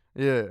lesson.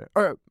 Yeah.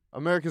 All right.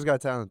 America's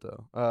Got Talent,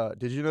 though.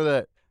 Did you know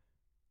that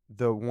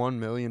the $1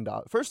 million?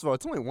 First of all,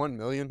 it's only $1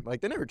 million.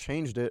 Like they never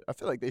changed it. I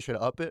feel like they should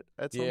up it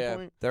at some Yeah,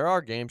 point. there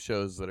are game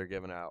shows that are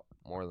giving out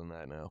more than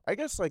that now. I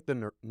guess like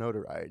the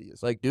notoriety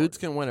is Like part dudes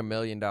of it. can win $1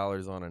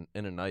 million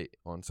in a night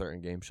on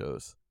certain game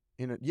shows.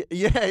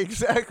 Yeah,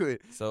 exactly.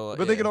 So,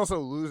 But they yeah. can also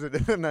lose it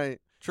in a night.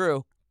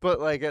 True. But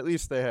like at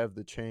least they have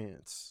the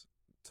chance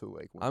to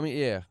like win. I mean,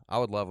 yeah, I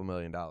would love $1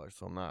 million.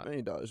 So I'm not. $1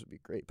 million would be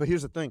great. But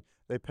here's the thing: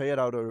 they pay it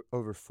out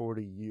over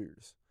 40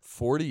 years.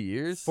 40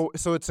 years.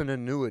 So it's an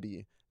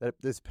annuity that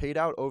is paid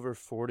out over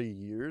 40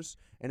 years,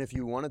 and if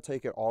you want to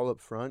take it all up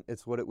front,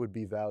 it's what it would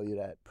be valued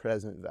at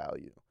present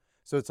value.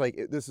 So it's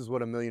like this is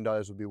what $1 million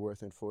would be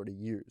worth in 40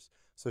 years.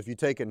 So if you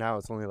take it now,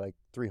 it's only like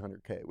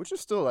 $300K, which is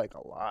still like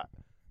a lot,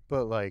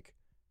 but like,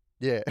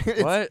 yeah,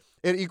 What?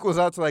 it equals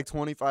out to like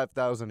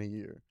 $25,000 a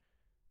year.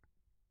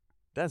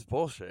 That's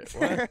bullshit.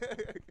 What?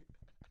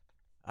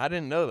 I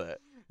didn't know that.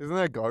 Isn't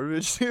that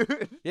garbage,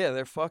 dude? Yeah,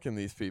 they're fucking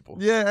these people.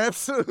 Yeah,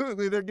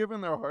 absolutely. They're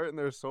giving their heart and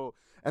their soul.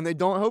 And they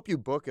don't help you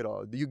book it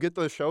all. You get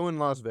the show in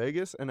Las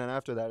Vegas, and then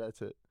after that,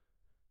 that's it.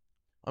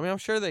 I mean, I'm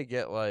sure they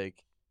get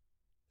like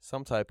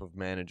some type of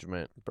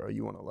management. Bro,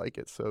 you want to like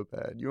it so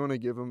bad. You want to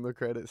give them the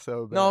credit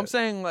so bad. No, I'm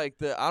saying like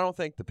I don't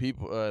think the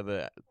people,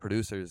 the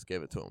producers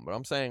give it to them, but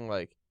I'm saying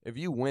like if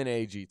you win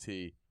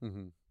AGT,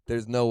 Mm-hmm.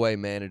 there's no way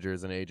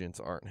managers and agents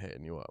aren't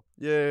hitting you up,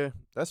 Yeah,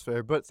 that's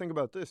fair. But think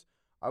about this.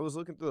 I was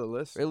looking through the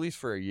list. at least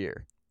for a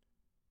year.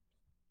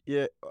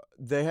 Yeah,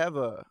 they have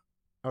a.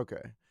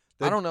 Okay.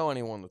 I don't know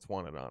anyone that's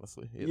won it,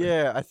 honestly. Either.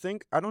 Yeah,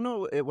 I don't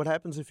know what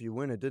happens if you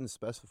win. It didn't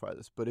specify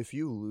this, but if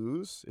you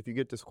lose, if you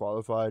get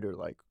disqualified or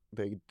like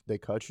they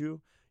cut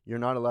you, you're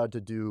not allowed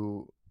to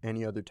do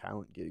any other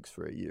talent gigs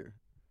for a year.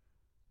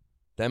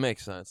 That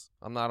makes sense.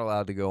 I'm not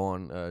allowed to go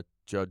on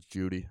Judge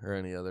Judy or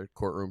any other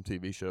courtroom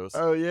TV shows.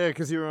 Oh yeah,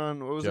 because you were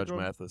on what was Judge it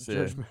called? Mathis. Yeah.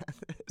 Judge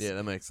Mathis. Yeah,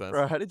 that makes sense.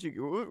 Bro, how did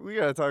you? We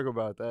gotta talk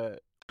about that.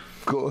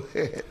 Go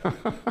ahead.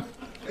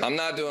 I'm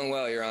not doing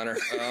well, Your Honor.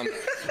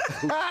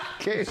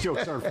 Case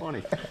jokes are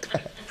funny.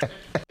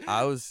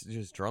 I was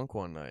just drunk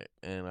one night,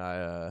 and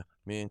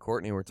me and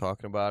Courtney were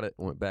talking about it.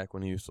 Went back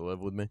when he used to live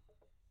with me.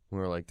 We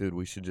were like, dude,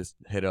 we should just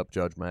hit up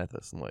Judge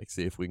Mathis and like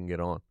see if we can get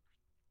on,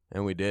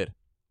 and we did.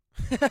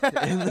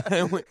 And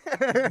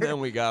then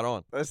we got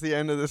on. That's the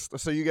end of this.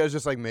 So you guys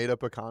just like made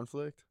up a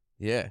conflict?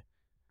 Yeah,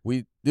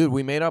 we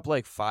made up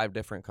like 5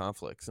 different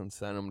conflicts and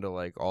sent them to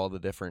like all the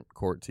different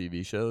court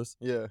TV shows.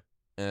 Yeah.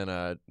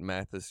 And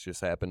Mathis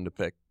just happened to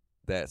pick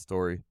that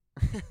story.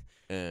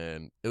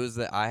 And it was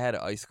that I had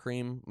an ice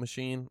cream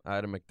machine. I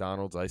had a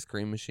McDonald's ice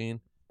cream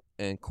machine,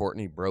 and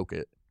Courtney broke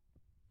it.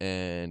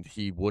 And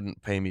he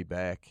wouldn't pay me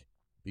back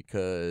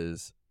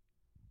because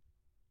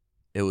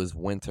it was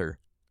winter,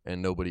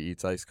 and nobody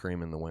eats ice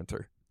cream in the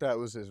winter. That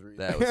was his reason.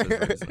 That was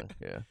his reason,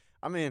 yeah.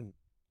 I mean,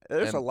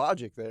 there's And- a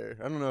logic there.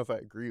 I don't know if I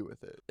agree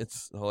with it.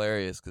 It's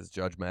hilarious because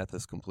Judge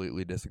Mathis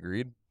completely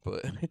disagreed,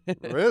 but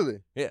Really?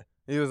 Yeah.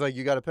 He was like,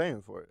 you got to pay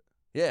him for it.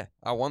 yeah,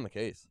 I won the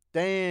case.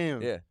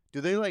 Damn. Yeah.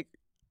 Do they like?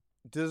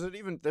 Does it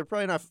even? They're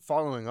probably not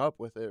following up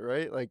with it,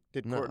 right? Like,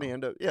 did No. Courtney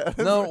end up? Yeah.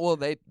 No, well,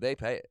 they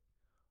pay it.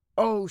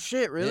 Oh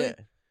shit! Really? Yeah.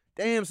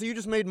 Damn. So you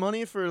just made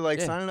money for like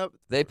Yeah. signing up?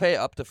 They pay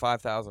up to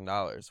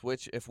 $5,000,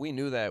 which if we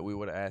knew that, we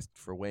would have asked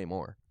for way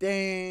more.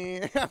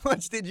 Damn. How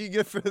much did you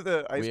get for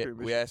the ice cream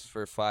We machine? asked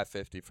for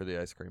 $550 for the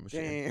ice cream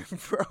machine. Damn,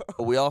 bro.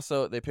 But we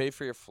also they pay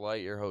for your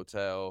flight, your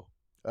hotel.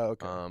 Oh,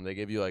 okay. They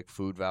give you like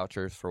food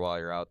vouchers for while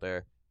you're out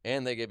there,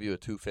 and they give you a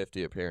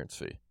 $250 appearance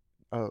fee.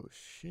 Oh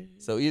shit.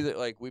 So either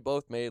like we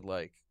both made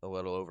like a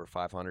little over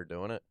 $500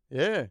 doing it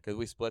Yeah. because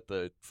we split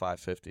the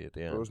 $550 at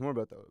the It end. was more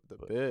about the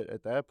But- bit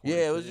at that point.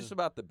 Yeah, it was too. just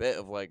about the bit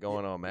of like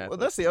going on math. Well,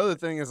 that's the other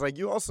thing is like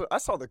you also. I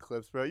saw the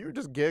clips, bro. You were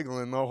just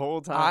giggling the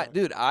whole time.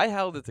 Dude, I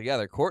held it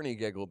together. Courtney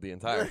giggled the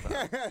entire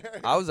time.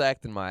 I was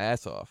acting my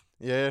ass off.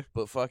 Yeah.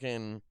 But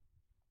fucking,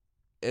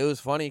 it was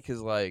funny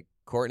because like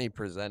Courtney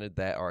presented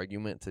that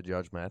argument to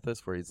Judge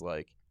Mathis where he's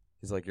like,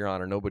 Your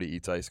Honor, nobody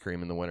eats ice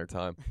cream in the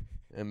wintertime.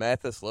 And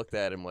Mathis looked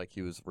at him like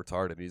he was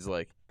retarded. He's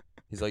like,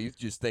 you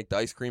just think the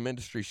ice cream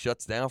industry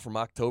shuts down from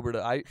October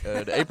to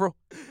April?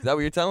 Is that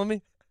what you're telling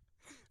me?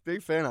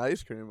 Big fan of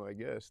ice cream, I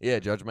guess. Yeah,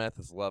 Judge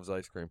Mathis loves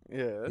ice cream.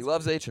 Yeah. He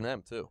loves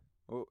H&M too.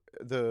 Well,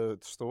 the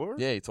store?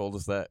 Yeah, he told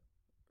us that.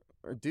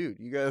 Dude,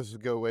 you guys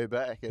go way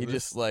back. He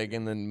just like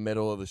in the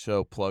middle of the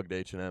show plugged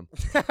H&M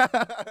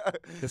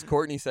because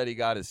Courtney said he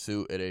got his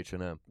suit at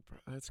H&M.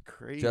 That's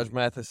crazy. Judge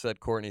Mathis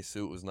said Courtney's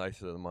suit was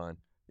nicer than mine.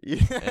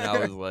 Yeah. And I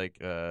was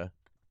like,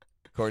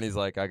 Courtney's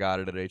like, I got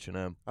it at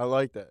H&M. I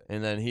like that.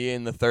 And then he,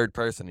 in the third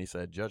person, he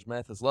said, Judge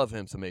Mathis love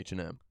him some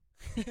H&M.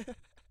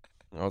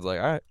 I was like,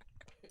 all right.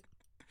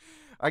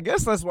 I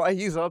guess that's why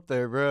he's up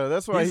there, bro.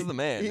 That's why He's the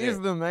man, He's yeah.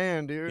 the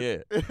man, dude.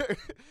 Yeah.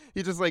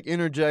 He just like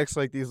interjects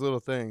like these little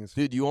things.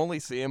 Dude, you only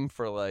see him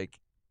for like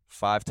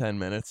 5-10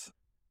 minutes.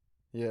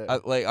 Yeah.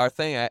 Like our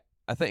thing,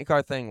 I think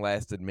our thing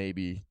lasted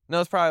maybe, no,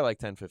 it's probably like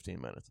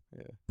 10-15 minutes.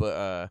 Yeah.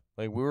 But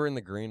like we were in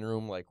the green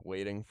room like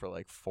waiting for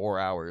like 4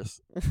 hours.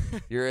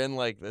 You're in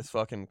like this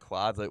fucking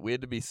closet. We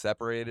had to be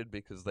separated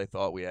because they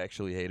thought we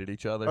actually hated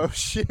each other. Oh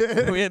shit.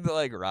 We had to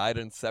like ride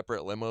in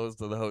separate limos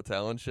to the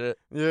hotel and shit.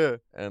 Yeah.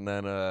 And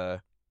then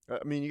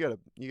I mean, you gotta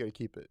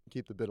keep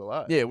the bit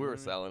alive. yeah, you we know were what I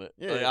mean? selling it.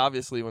 Yeah, Like, yeah.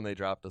 obviously when they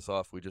dropped us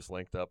off, we just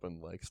linked up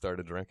and like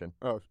started drinking.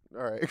 Oh,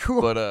 all right,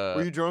 cool. But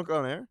Were you drunk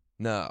on air?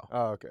 no.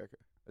 Oh, okay.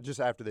 Just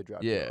after they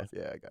dropped you Yeah. off.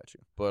 Yeah, I got you.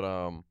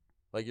 But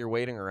like you're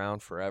waiting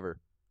around forever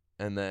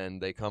and then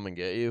they come and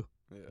get you.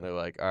 And Yeah. they're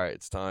like, "All right,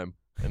 it's time."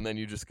 And then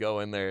you just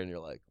go in there and you're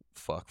like,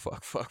 "Fuck,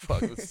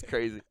 this is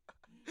crazy."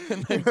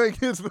 And then,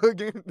 Like it's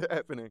fucking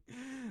happening.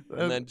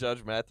 and then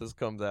Judge Mathis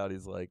comes out,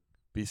 he's like,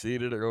 "Be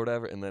seated" or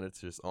whatever, and then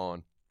it's just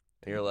on.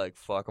 And you're like,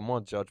 "Fuck, I'm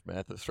on Judge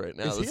Mathis right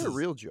now." is This he a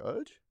real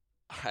judge?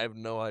 I have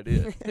no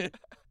idea.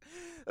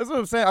 That's what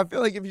I'm saying. I feel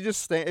like if you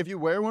just stand, if you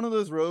wear one of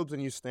those robes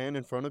and you stand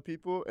in front of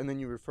people and then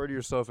you refer to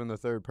yourself in the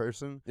third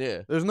person,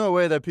 Yeah. there's no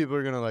way that people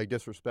are gonna like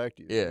disrespect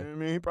you. Yeah. You know what I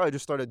mean, he probably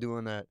just started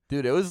doing that.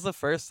 Dude, it was the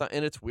first time,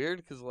 and it's weird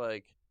because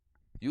like,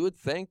 you would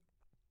think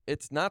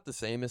it's not the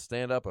same as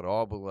stand up at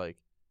all, but like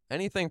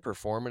anything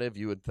performative,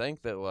 you would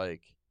think that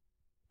like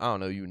I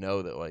don't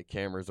know, that like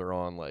cameras are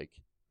on, like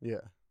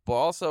Yeah. but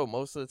also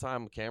most of the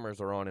time cameras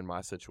are on in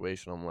my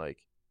situation. I'm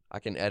like I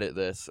can edit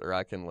this or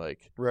I can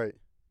like Right.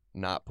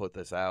 not put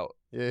this out.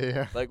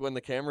 Yeah. Like when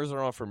the cameras are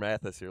on for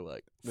Mathis, you're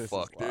like, This is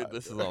fuck, dude, live,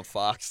 this is yeah. on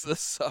Fox. This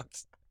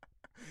sucks.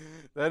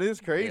 That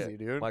is crazy, Yeah,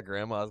 dude. My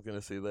grandma's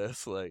gonna see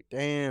this. Like,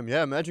 Damn.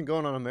 Yeah. Imagine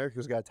going on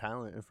America's Got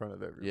Talent in front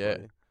of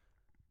everybody.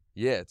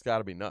 yeah, it's got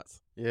to be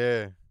nuts.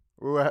 Yeah.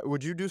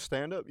 Would you do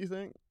stand up, you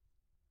think?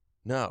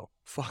 No,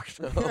 fuck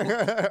no.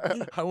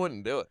 I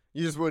wouldn't do it.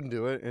 You just wouldn't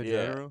do it in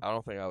general? I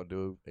don't think I would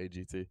do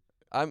AGT.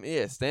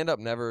 Stand up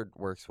never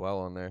works well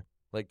on there.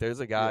 Like, there's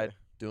a guy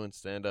doing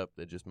stand up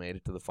that just made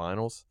it to the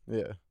finals,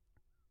 Yeah.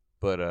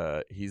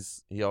 but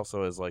he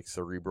also has like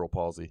cerebral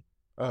palsy,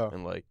 Oh,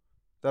 and like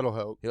that'll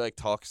help. he like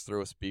talks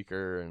through a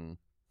speaker, and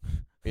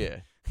yeah,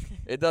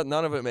 it does.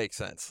 None of it makes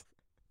sense.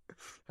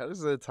 How does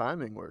the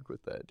timing work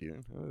with that,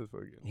 dude? That is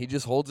fucking... He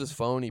just holds his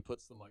phone. He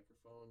puts the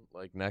microphone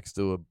like next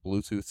to a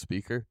Bluetooth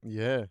speaker,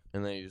 Yeah.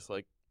 and then he just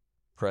like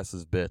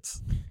presses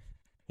bits.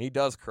 He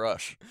does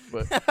crush,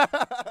 but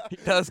he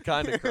does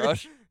kind of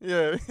crush.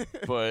 Yeah.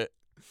 But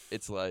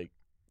it's like,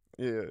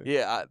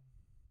 Yeah.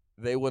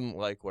 they wouldn't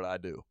like what I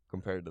do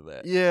compared to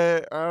that.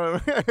 Yeah.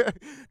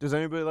 Does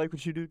anybody like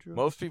what you do, Drew?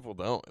 Most people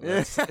don't. and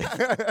Yeah.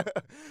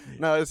 that's-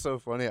 No, it's so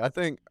funny. I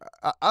think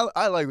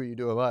I like what you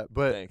do a lot,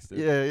 but Thanks, dude.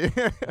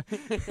 yeah.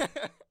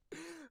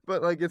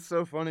 But like it's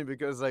so funny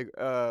because like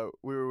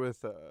we were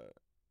with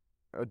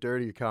a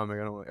dirty comic.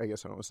 I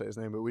guess I don't want to say his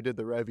name, but we did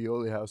the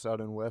Ravioli House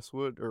out in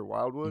Westwood or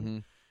Wildwood,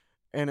 Mhm.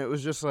 and it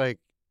was just like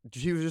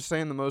he was just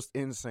saying the most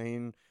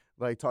insane,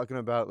 like talking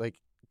about like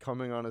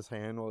coming on his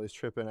hand while he's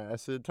tripping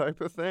acid type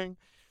of thing.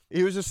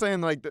 He was just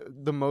saying like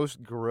the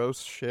most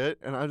gross shit,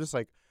 and I was just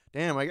like,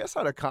 damn, I guess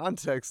out of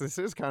context, this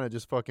is kind of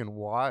just fucking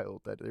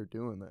wild that they're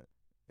doing that.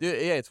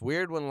 Dude, yeah, it's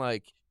weird when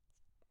like,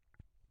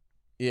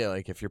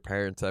 like if your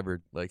parents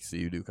ever like see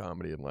you do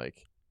comedy and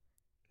like,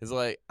 it's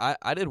like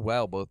I did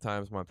well both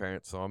times my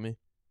parents saw me,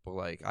 but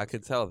like I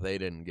could tell they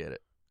didn't get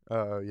it.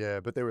 Oh yeah,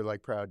 but they were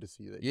like proud to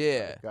see that. You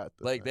Yeah, got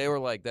the like thing. they were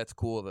like, that's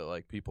cool that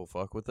like people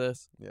fuck with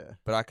this, Yeah.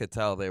 but I could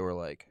tell they were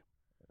like,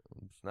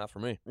 it's not for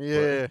me. But-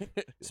 Yeah.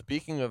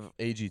 speaking of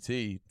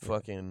AGT,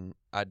 fucking,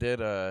 I did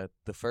the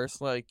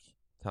first like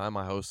time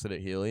I hosted at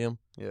Helium.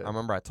 Yeah. I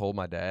remember I told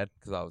my dad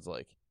because I was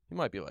like, he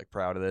might be like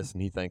proud of this,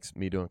 and he thinks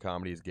me doing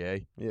comedy is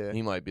gay. Yeah.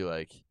 He might be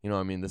like, you know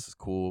what I mean, this is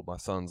cool. My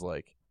son's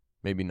like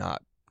maybe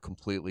not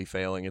completely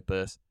failing at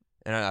this.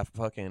 And I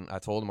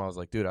told him, I was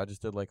like, dude, I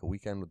just did like a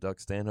weekend with Doug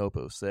Stanhope.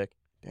 It was sick.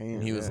 Damn.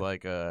 And he was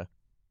like,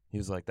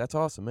 that's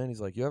awesome, man.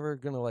 He's like, you ever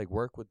gonna like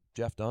work with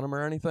Jeff Dunham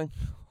or anything?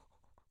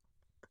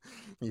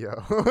 yo.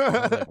 I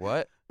was like,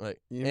 what? Like,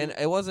 You and mean-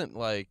 it wasn't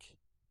like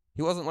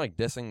he wasn't like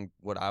dissing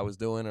what I was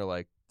doing or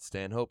like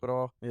Stanhope at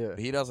all. Yeah. But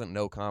he doesn't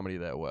know comedy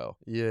that well.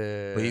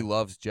 Yeah. But he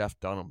loves Jeff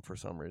Dunham for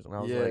some reason. I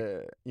was yeah.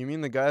 like, You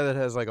mean the guy that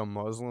has like a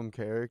Muslim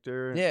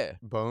character? yeah.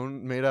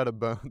 Bone made out of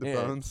bone. The Yeah,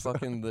 bones.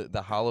 fucking the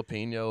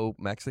jalapeno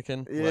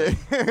Mexican. Yeah.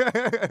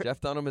 Like,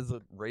 Jeff Dunham is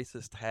a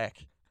racist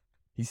hack.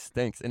 He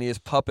stinks, and he has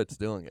puppets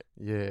doing it.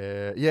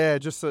 Yeah, yeah.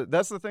 Just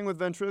that's the thing with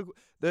ventriloquist.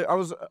 I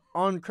was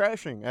on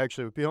Crashing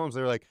actually with P. Holmes.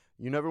 They were like,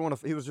 you never want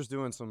to. He was just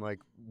doing some like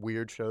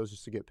weird shows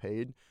just to get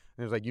paid. And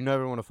he was like, you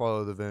never want to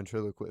follow the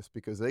ventriloquist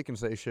because they can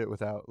say shit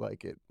without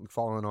like it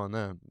falling on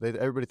them.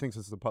 Everybody thinks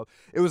it's the puppet.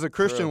 It was a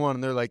Christian True. one,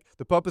 and they're like,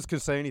 the puppets can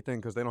say anything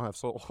because they don't have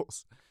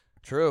souls.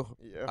 True.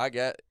 Yeah. I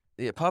get.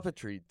 Yeah,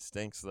 puppetry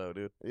stinks though,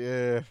 dude.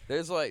 Yeah.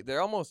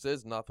 There almost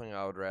is nothing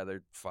I would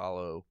rather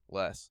follow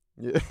less.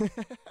 Yeah.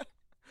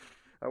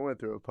 I went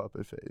through a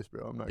puppet phase,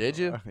 bro. I'm not. Did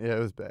gonna you? lie. Yeah, it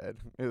was bad.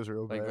 It was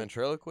real Like bad.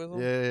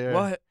 ventriloquism? Yeah.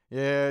 What?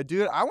 Yeah,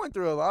 dude. I went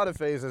through a lot of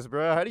phases,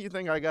 bro. How do you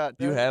think I got?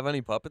 Do you that? have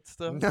any puppets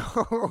still? No.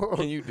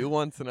 Can you do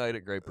one tonight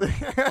at Great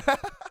Britain?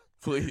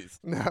 Please.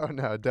 No,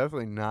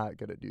 definitely not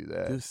gonna do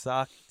that. Do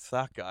sock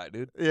guy,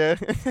 dude. Yeah.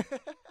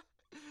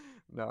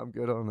 No, I'm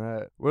good on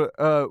that.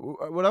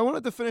 What I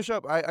wanted to finish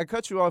up, I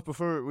cut you off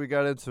before we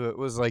got into it,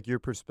 was like your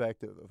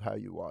perspective of how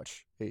you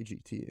watch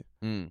AGT.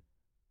 Mm.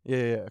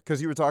 Yeah,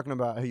 because you were talking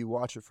about how you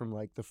watch it from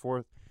like the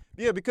fourth.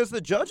 Yeah, because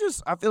the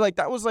judges, I feel like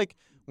that was like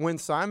when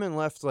Simon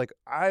left. Like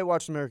I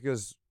watched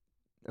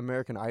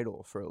American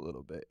Idol for a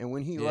little bit, and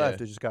when he Yeah.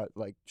 left, it just got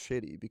like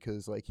shitty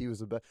because like he was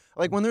the best.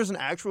 Like when there's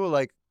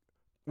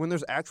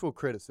actual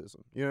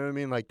criticism, you know what I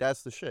mean? Like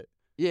that's the shit.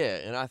 Yeah,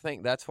 and I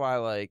think that's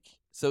why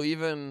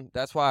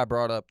that's why I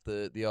brought up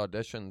the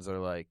auditions are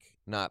like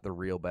not the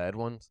real bad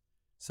ones.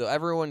 So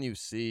everyone you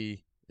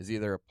see is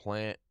either a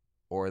plant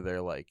or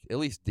they're like at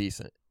least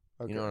decent.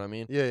 Okay. You know what I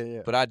mean?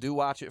 Yeah. But I do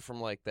watch it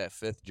from like that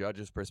fifth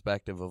judge's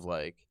perspective of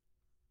like,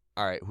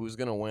 all right, who's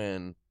gonna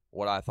win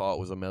what I thought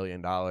was $1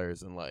 million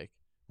and like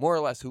more or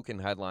less who can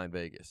headline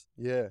Vegas.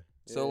 Yeah.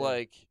 So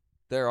like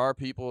there are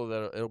people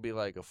that it'll be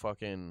like a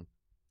fucking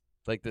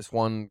like this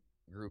one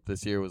group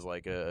this year was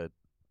like a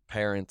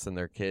parents and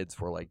their kids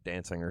were like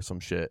dancing or some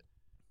shit.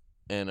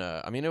 And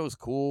I mean it was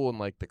cool and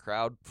like the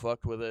crowd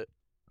fucked with it,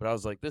 but I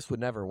was like this would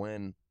never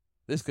win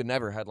this could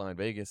never headline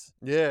Vegas.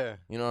 Yeah.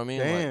 You know what I mean?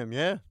 Like, Damn,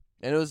 yeah.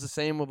 and it was the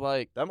same with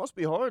like, That must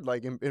be hard,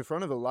 like in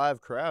front of a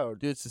live crowd.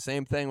 dude, it's the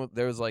same thing with,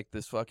 there was like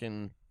this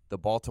fucking, the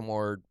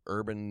Baltimore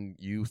Urban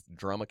Youth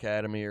Drum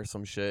Academy or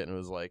some shit, and it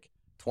was like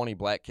 20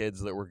 black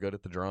kids that were good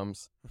at the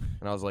drums.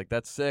 And I was like,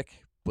 that's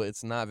sick, but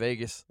it's not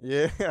Vegas.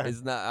 Yeah.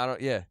 It's not, I don't,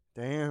 yeah.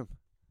 Damn.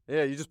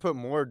 Yeah, you just put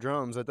more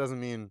drums. That doesn't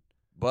mean.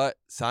 But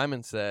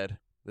Simon said,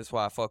 this is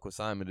why I fuck with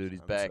Simon, dude.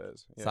 He's Simon back.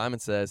 says, yeah. Simon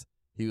says,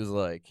 he was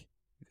like,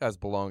 you guys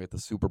belong at the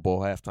Super Bowl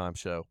halftime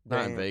show,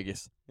 not in Damn.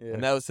 Vegas. Yeah.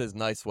 And that was his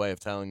nice way of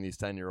telling these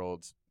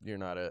 10-year-olds, you're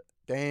not it.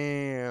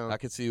 Damn. I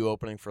could see you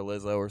opening for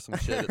Lizzo or some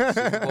shit at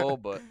the Super Bowl,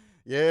 but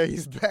Yeah,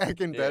 he's back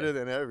and Yeah. better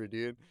than ever,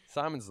 dude.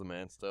 Simon's the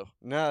man still.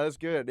 No, that's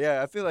good.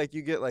 Yeah, I feel like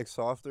you get like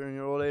softer in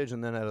your old age,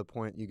 and then at a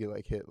point you get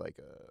like hit like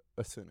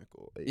a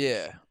cynical age.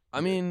 Yeah. I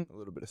You get mean, a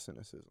little bit of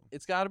cynicism.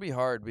 it's got to be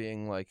hard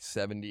being like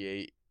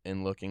 78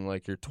 and looking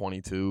like you're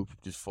 22,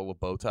 just full of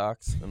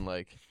Botox. And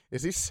like,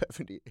 Is he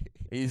 78?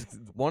 he's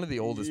one of the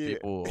oldest Yeah.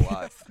 people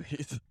alive.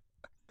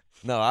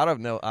 No, I don't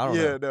know. I don't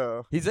Yeah, know.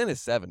 no. He's in his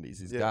 70s.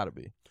 He's Yeah. got to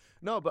be.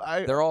 No,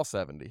 but They're all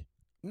 70.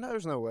 no,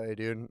 there's no way,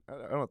 dude.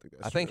 I don't think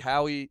that's I think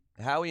true.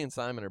 Howie and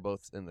Simon are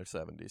both in their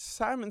 70s.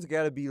 Simon's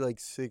got to be like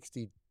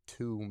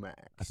 62 max.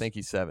 I think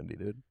he's 70,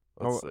 dude.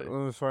 Oh, Let's see.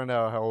 let's find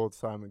out how old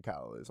Simon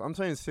Cowell is. I'm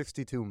saying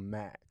 62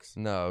 max.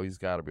 No, he's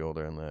got to be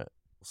older than that.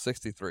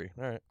 63.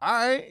 All right. All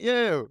right,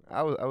 yeah.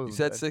 I was. You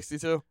said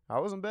 62? I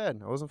wasn't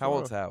bad. I wasn't. How far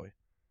old's off. Howie?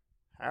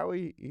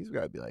 Howie? He's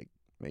got to be like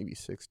maybe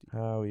 60.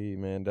 Howie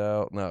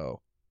Mandel.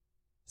 No.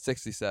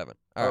 67.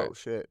 All right. Oh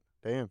shit!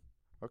 Damn.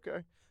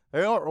 Okay.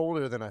 They are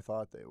older than I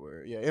thought they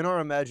were. Yeah, in our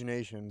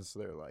imaginations,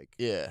 they're like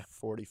Yeah.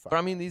 45. But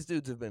I mean, these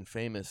dudes have been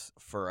famous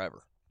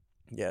forever.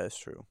 yeah, that's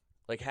true.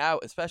 Like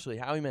especially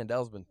Howie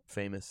Mandel's been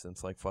famous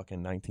since like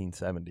fucking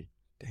 1970.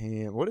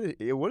 Damn. What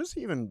is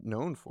he even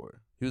known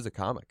for? He was a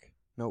comic.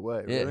 No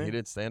way. Yeah, really? he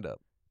did stand up.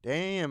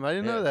 Damn, I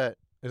didn't know Yeah. that.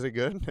 Is it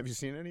good? Have you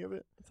seen any of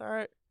it? It's all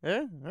right.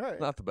 Yeah. All right.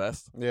 Not the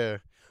best. Yeah.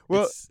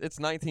 Well, it's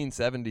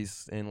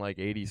 1970s and like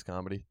 80s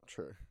comedy.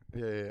 sure.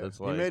 Yeah, yeah. It's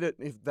He like- made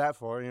it that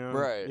far, you know.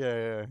 Right. Yeah,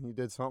 yeah. He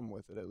did something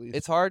with it at least.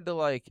 It's hard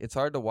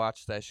to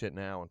watch that shit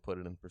now and put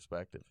it in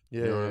perspective. Yeah,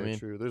 You know what yeah, I mean?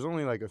 true. There's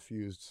only like a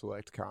few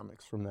select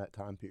comics from that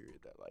time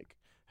period that like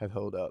have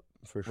held up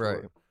for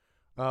sure.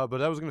 Right.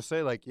 But I was gonna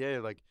say like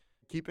like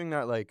keeping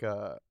that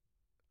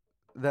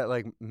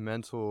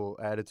mental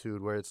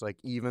attitude where it's like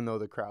even though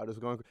the crowd is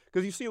going,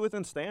 because you see it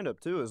within stand up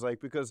too, is like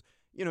because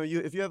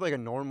if you have like a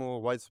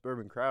normal white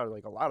suburban crowd,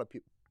 like a lot of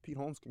people, Pete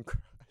Holmes can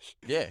crush.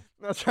 Yeah.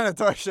 I'm not trying to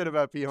talk shit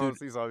about Pete Dude, Holmes.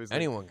 He's obviously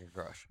Anyone can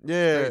crush.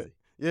 yeah. Crazy.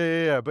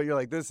 Yeah. But you're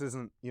like, this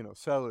isn't,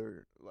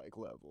 cellar like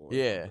level or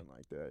Yeah. something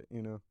like that,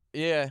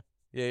 Yeah.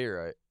 Yeah,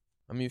 you're right.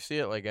 I mean, you see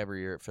it like every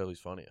year at Philly's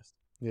Funniest.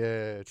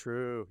 Yeah,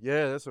 true.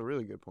 Yeah, that's a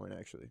really good point,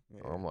 actually.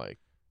 Yeah. I'm like,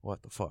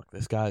 what the fuck?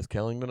 This guy's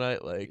killing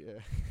tonight? Like, yeah.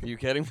 are you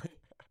kidding me?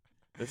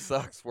 This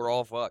sucks. We're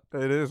all fucked.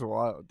 It is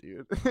wild,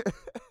 dude.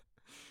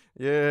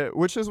 Yeah,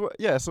 which is what.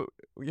 Yeah, so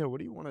yeah, what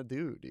do you want to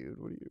do, dude?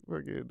 What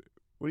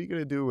are you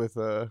gonna do with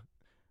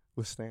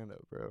stand up,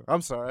 bro?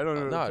 I'm sorry, I don't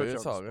know. No, dude,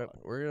 it's all good.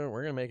 We're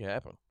gonna make it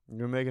happen. You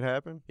gonna make it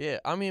happen? Yeah,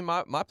 I mean,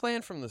 my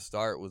plan from the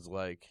start was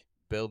like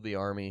build the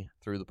army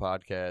through the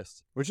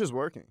podcast. Which is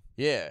working.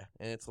 Yeah,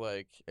 and it's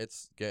like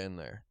it's getting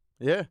there.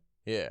 Yeah,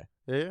 Yeah,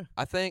 yeah.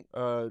 I think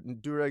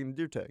Durag and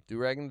Deer Tech.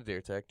 Durag and the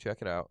Deer Tech. Check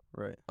it out.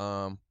 Right.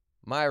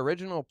 My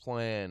original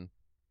plan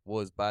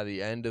was by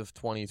the end of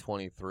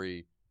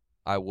 2023,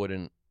 I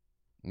wouldn't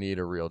need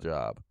a real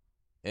job,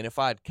 and if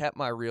I'd kept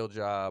my real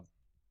job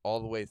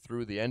all the way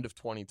through the end of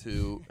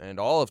 22 and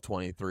all of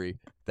 23,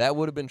 that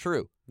would have been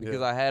true because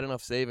Yeah. I had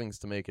enough savings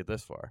to make it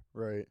this far,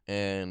 Right.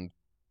 and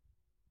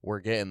we're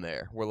getting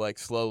there. We're like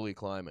slowly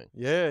climbing.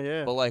 Yeah,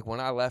 yeah. But like when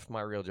I left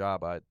my real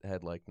job, I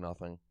had like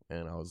nothing,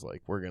 and I was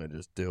like, "We're gonna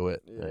just do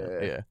it."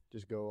 Yeah.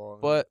 Just go all.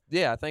 in. But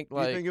yeah, I think do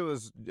like you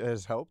think it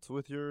has helped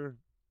with your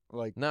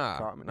like? nah,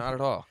 comedy? not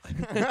at all.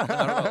 Not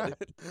at all,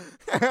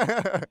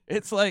 dude.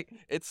 It's like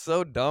it's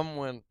so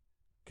dumb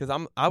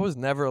because I was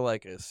never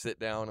like a sit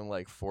down and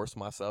like force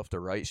myself to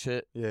write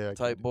shit Yeah. I can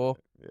type do bull.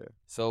 that. Yeah.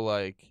 So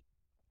like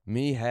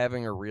me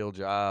having a real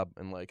job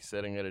and like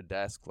sitting at a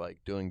desk like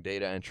doing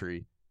data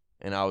entry,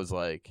 and I was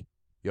like,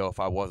 yo, if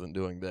I wasn't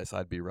doing this,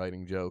 I'd be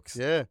writing jokes.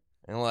 Yeah.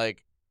 And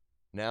like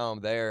now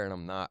I'm there and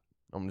I'm not.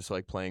 I'm just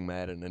like playing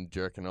Madden and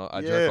jerking off. I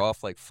Yeah. jerk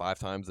off like 5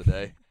 times a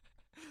day.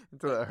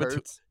 Until that Bet-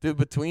 hurts. Dude,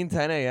 between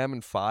 10 a.m.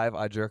 and 5,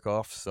 I jerk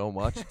off so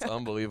much. It's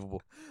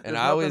unbelievable. And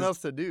There's I nothing always, else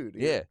to do.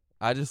 Dude. yeah,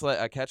 I just like,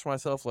 I catch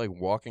myself like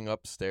walking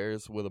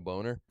upstairs with a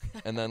boner.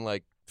 And then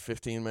like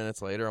 15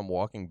 minutes later, I'm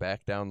walking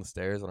back down the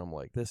stairs and I'm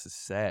like, this is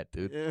sad,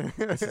 dude. Yeah.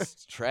 This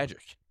is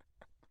tragic.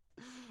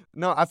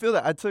 No, I feel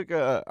that I took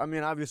I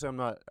mean, obviously, I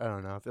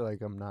don't know. I feel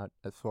like I'm not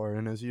as far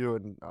in as you,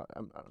 and I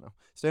don't know.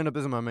 Stand up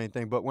isn't my main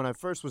thing, but when I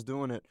first was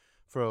doing it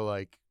for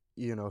like,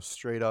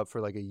 straight up for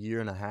like a year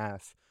and a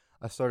half,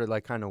 I started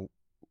like kind of,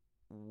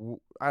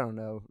 I don't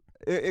know.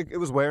 It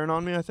was wearing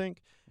on me, I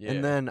think. Yeah.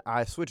 And then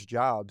I switched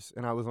jobs,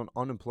 and I was on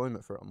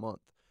unemployment for a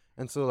month.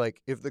 And so,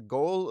 like, if the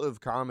goal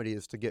of comedy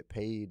is to get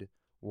paid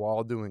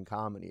while doing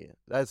comedy.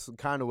 That's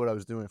kind of what I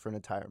was doing for an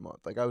entire month.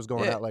 Like I was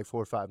going out like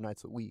 4 or 5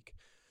 nights a week.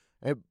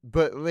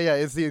 But yeah,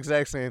 it's the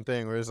exact same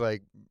thing where it's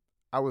like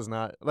I was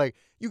not like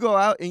you go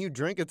out and you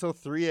drink until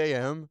 3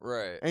 a.m.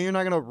 Right. and you're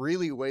not gonna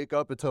really wake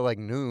up until like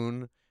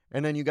noon,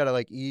 and then you gotta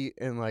like eat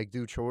and like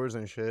do chores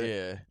and shit.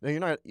 Yeah.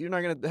 Then you're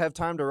not gonna have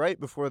time to write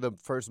before the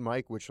first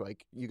mic, which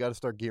like you gotta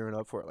start gearing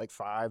up for at like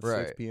 5, 6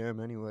 Right. p.m.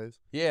 anyways.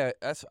 Yeah,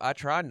 I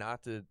try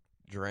not to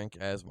drink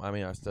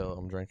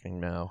I'm drinking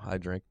now. I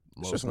drink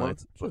It's most just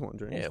nights. just one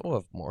drink. Yeah, we'll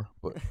have more.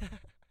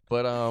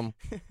 But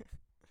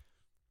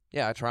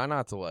yeah, I try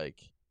not to like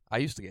I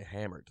used to get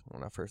hammered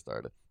when I first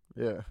started.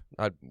 Yeah.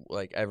 I'd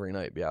like every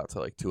night be out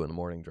till like 2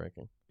 a.m.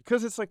 drinking.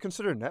 Because it's like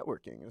considered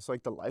networking. It's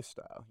like the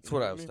lifestyle. That's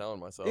what I was telling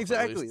myself. at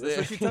Exactly. least. That's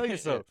what you tell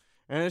yourself.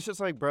 And it's just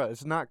like, bro,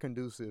 it's not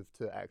conducive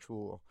to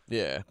actual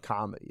Yeah.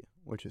 comedy,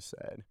 which is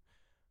sad.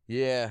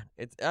 Yeah.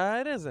 It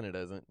is and it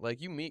isn't.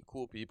 Like you meet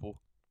cool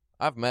people.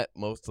 I've met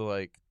most of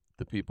like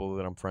the people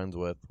that I'm friends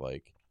with,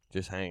 like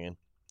just hanging.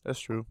 That's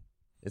true.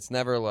 It's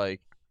never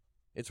like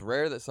it's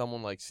rare that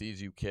someone like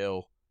sees you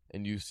kill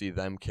and you see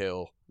them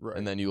kill. Right.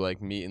 And then you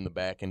like meet in the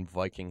back and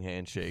Viking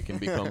handshake and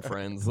become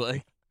friends.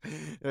 Like,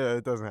 yeah,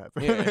 it doesn't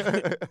happen.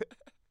 Yeah.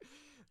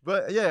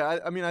 But yeah,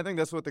 I mean, I think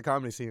that's what the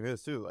comedy scene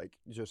is too. Like,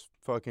 just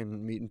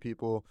fucking meeting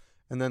people,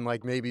 and then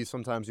like maybe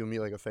sometimes you'll meet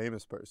like a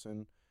famous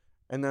person,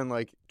 and then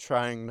like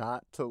trying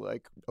not to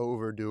like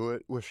overdo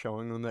it with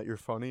showing them that you're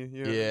funny.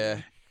 You know?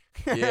 yeah,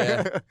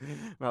 yeah,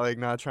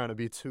 not trying to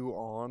be too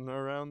on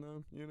around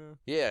them. You know.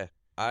 yeah.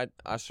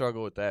 I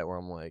struggle with that where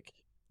I'm like,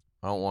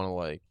 I don't want to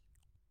like,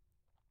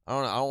 I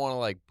don't want to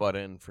like butt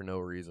in for no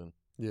reason.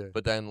 Yeah.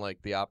 But then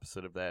like the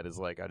opposite of that is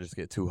like I just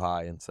get too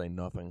high and say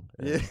nothing.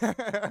 And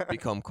Yeah.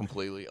 become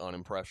completely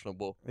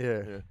unimpressionable.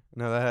 Yeah. Yeah.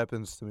 No, that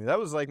happens to me. That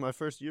was like my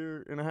first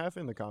year and a half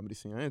in the comedy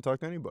scene. I didn't talk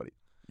to anybody.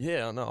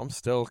 Yeah, no, I'm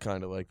still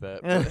kind of like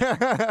that.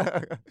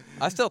 But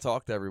I still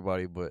talk to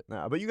everybody, but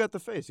Nah, but you got the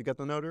face. You got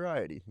the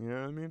notoriety. You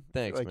know what I mean?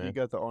 Thanks, like you man.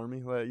 got the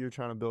army that you're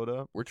trying to build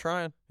up. we're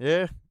trying.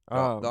 Yeah. The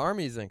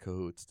Army's in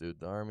cahoots, dude.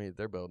 The Army,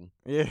 they're building.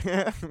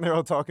 Yeah. They're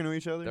all talking to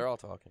each other. They're all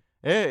talking.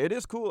 Yeah, it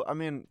is cool. I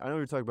mean, I know we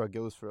were talking about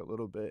Gillis for a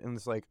little bit, and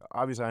it's like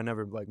obviously I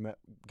never like met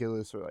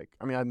Gillis or like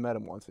I mean I met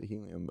him once at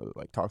Helium, but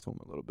like talked to him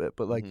a little bit.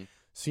 But like Mhm.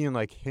 seeing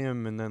like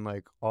him and then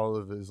like all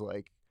of his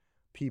like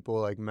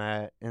people like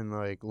Matt and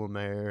like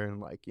Lemaire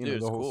and like you Dude, know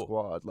it's the whole cool.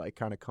 squad like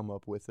kind of come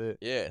up with it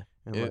Yeah.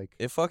 and It,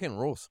 like fucking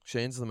rules.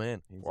 Shane's the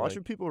man. He's watching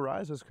like, people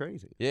rise is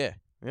crazy. yeah.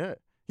 Yeah,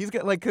 he's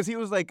got like because he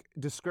was like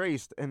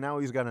disgraced and now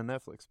he's got a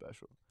Netflix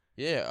special.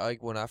 Yeah,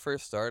 like when I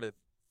first started,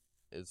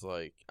 it's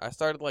like I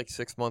started like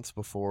 6 months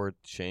before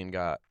Shane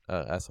got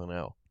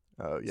SNL.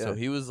 Oh yeah. So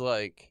he was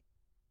like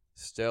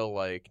still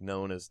like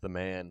known as the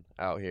man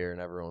out here, and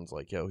everyone's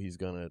like, "Yo, he's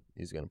gonna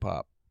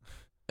pop."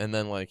 And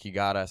then like he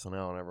got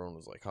SNL, and everyone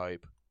was like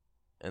hype,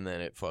 and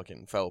then it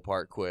fucking fell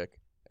apart quick,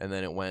 and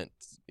then it went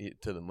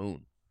to the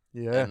moon.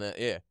 yeah. And then,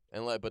 yeah,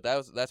 and like, but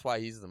that's why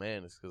he's the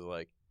man, is because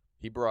like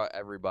he brought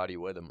everybody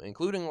with him,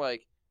 including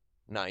like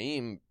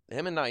Naeem.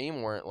 Him and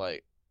Naeem weren't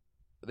like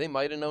they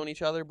might have known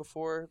each other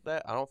before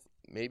that. I don't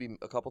maybe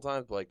a couple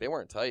times, but like they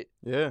weren't tight.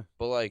 Yeah.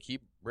 But like he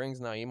brings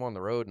Naeem on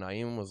the road.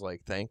 Naeem was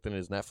like thanked in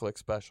his Netflix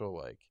special.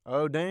 Like,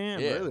 Oh damn.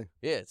 yeah, Really?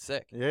 yeah, it's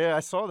sick. Yeah, I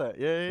saw that.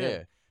 Yeah.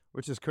 Yeah,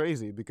 Which is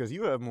crazy because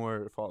you have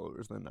more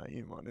followers than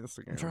Naeem on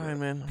Instagram. I'm trying,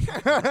 man.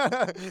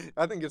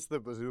 I think it's the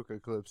bazooka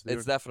clips, dude.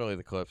 It's definitely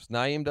the clips.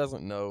 Naeem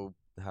doesn't know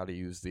how to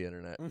use the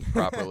internet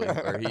properly,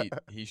 or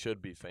he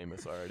should be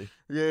famous already.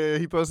 Yeah,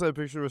 he posted that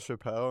picture with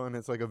Chappelle, and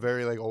it's like a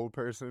very like old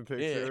person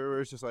picture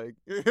where it's just like,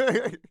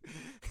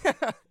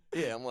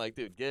 Yeah, I'm like,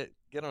 dude, get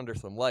under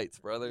some lights,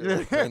 brother. Yeah.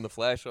 Like, turn the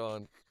flash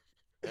on.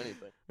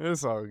 Anything.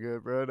 it's all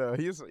good, bro. No,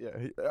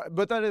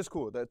 but that is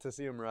cool that to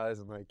see him rise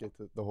and like get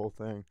the whole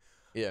thing.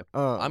 Yeah.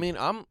 Um, I mean,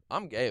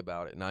 I'm gay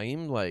about it.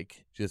 Naeem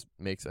like just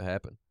makes it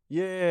happen.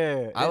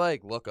 yeah, I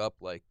like look up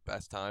like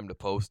best time to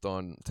post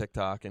on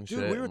TikTok and dude.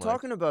 shit. We were and, like,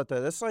 talking about that.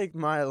 That's like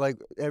my like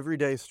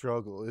everyday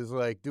struggle is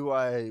like, do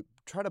I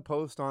try to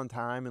post on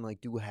time and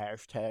like do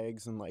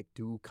hashtags and like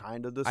do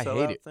kind of the I hate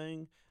sellout it.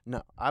 thing?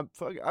 No, I've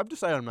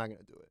decided I'm not gonna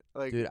do it.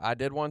 Like, Dude, I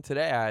did one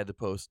today. I had to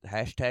post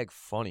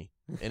 #funny,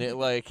 and it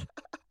like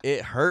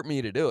it hurt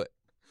me to do it.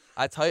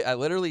 I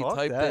literally Fuck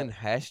typed that.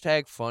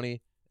 in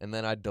 #funny, and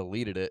then I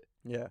deleted it,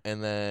 yeah.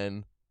 and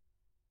then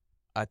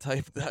I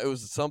typed it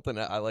was something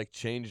that I like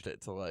changed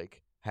it to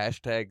like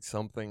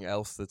 #something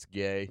else that's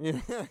gay,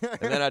 and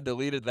and then I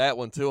deleted that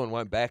one too and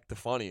went back to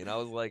funny, and I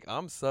was like,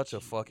 I'm such a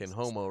fucking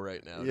homo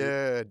right now. Dude.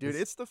 yeah, dude,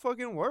 It's- it's the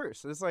fucking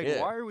worst. It's like,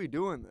 Yeah. why are we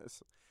doing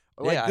this?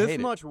 Like Yeah, I this hate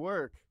it. much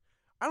work.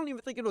 I don't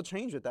even think it'll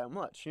change it that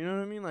much. You know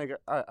what I mean? Like,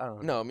 I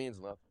don't know. No, it means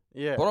nothing.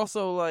 Yeah. But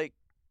also like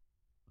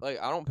I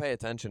don't pay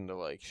attention to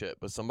like shit.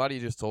 But somebody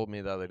just told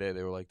me the other day,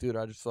 they were like, dude,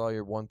 I just saw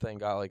your one thing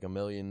got like 1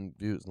 million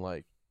views, and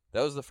like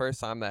that was the first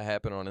time that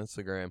happened on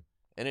Instagram,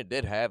 and it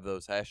did have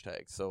those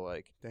hashtags. So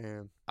like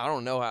Damn. I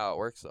don't know how it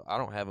works though. I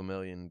don't have 1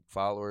 million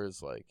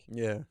followers. Like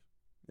Yeah.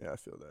 Yeah, I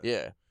feel that.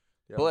 yeah.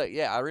 Yeah. But like,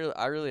 yeah, I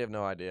really have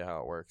no idea how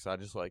it works. I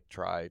just like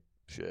try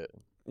shit.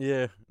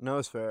 Yeah, no,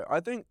 it's fair. I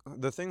think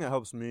the thing that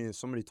helps me is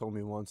somebody told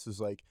me once is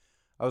like,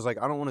 I was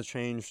like, I don't want to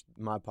change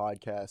my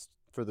podcast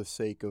for the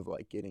sake of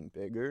like getting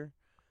bigger.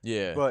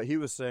 Yeah. But he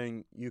was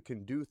saying you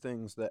can do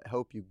things that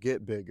help you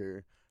get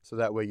bigger so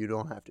that way you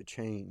don't have to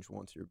change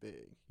once you're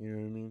big. You know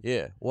what I mean?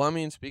 Yeah. Well, I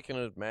mean, speaking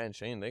of Matt and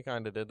Shane, they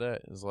kind of did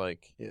that. It's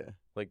like, Yeah.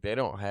 like they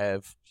don't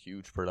have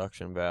huge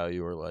production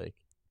value, or like,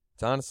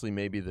 it's honestly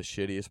maybe the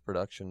shittiest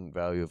production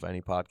value of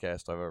any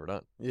podcast I've ever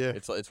done. Yeah.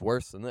 It's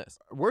worse than this.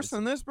 Worse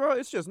than this, bro?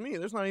 It's just me.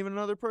 There's not even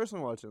another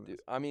person watching this.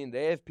 I mean,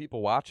 they have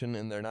people watching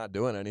and they're not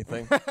doing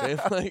anything. they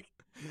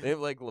have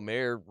like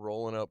Lemaire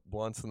rolling up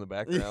blunts in the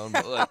background,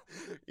 but like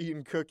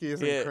eating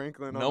cookies yeah, and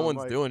crinkling. no on one's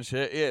the mic. doing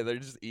shit. Yeah, they're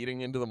just eating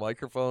into the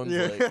microphones.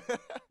 Yeah. Like,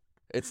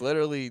 it's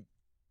literally,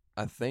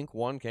 I think,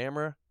 one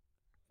camera.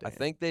 I Damn.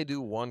 think they do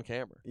one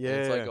camera. And Yeah.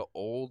 it's like an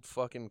old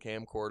fucking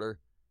camcorder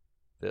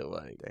that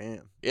like,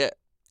 Damn. yeah,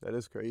 That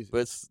is crazy. but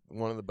it's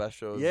one of the best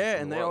shows. yeah,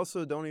 in and the they world.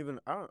 also don't even.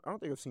 I don't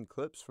think I've seen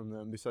clips from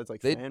them besides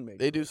like They- fan made.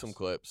 They do clips. some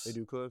clips. They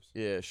do clips.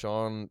 Yeah,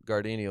 Sean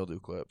Gardini will do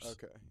clips.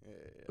 Okay.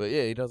 Yeah. But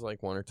yeah, he does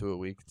like one or two a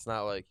week. It's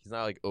not like he's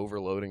not like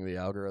overloading the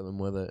algorithm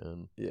with it.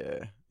 And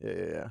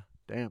Yeah.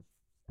 Damn.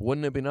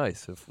 wouldn't it be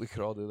nice if we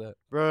could all do that?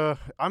 Bruh,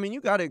 I mean,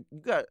 you got.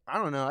 I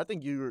don't know. I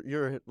think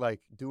you're like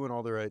doing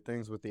all the right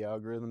things with the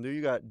algorithm. Dude,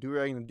 you got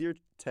Durag and the Deer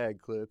Tag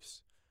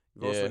clips.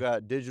 You've also Yeah.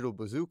 got Digital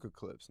Bazooka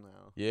clips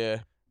now.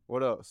 Yeah,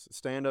 What else?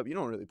 Stand up. You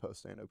don't really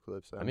post stand up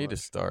clips. That I need to much.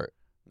 start.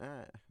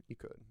 Nah, you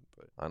could,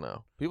 but I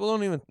know people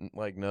don't even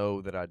like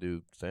know that I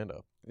do stand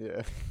up.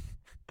 yeah,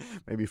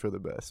 maybe for the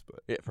best, but.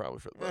 Yeah, probably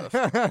for the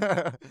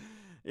best.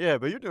 Yeah,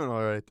 but you're doing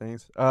all right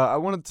things. I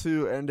wanted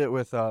to end it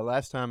with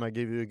last time I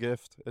gave you a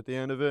gift at the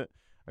end of it.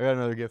 I got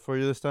another gift for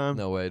you this time.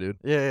 No way, dude.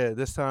 Yeah,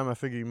 this time I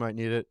figure you might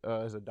need it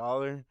as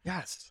 $1.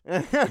 Yes. yeah,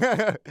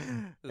 This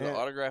is an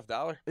autographed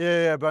dollar.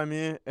 yeah, by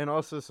me, and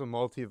also some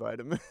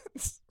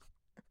multivitamins.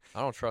 I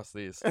don't trust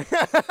these. I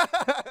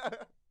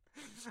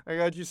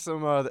got you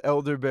some the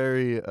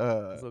elderberry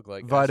These look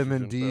like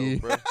vitamin estrogen D.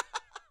 pills, bro.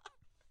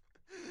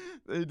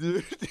 They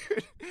do, dude.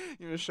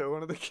 You gonna show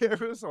one of the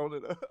cameras? Hold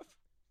it up.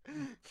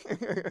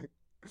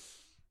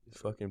 These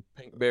fucking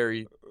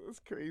pinkberry. That's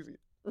crazy.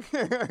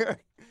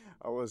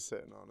 I was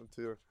sitting on them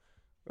too.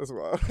 That's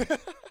wild.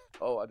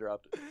 Oh, I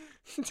dropped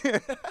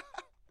it.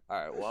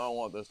 All right. Well, I don't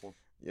want this one.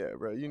 Yeah,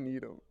 bro, you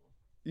need them.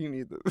 You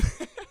need them.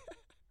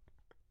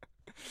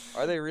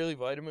 Are they really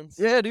vitamins?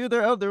 Yeah, dude,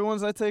 they're out. They're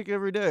ones I take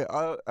every day.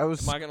 I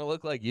was Am I gonna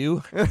look like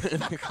you in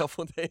a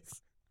couple of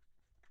days?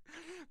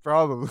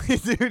 probably,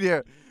 dude.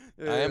 Yeah,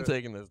 I am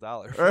taking this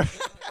dollar.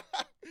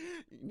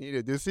 You need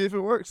it, dude. See if it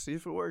works. See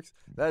if it works.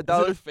 That Is it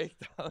dollar. a fake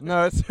dollar?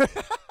 No, it's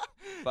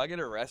If I get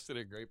arrested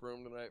at Grape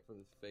Room tonight for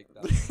this fake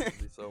dollar,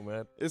 I'd be so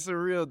mad. it's a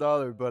real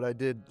dollar, but I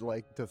did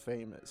like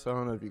defame it, so I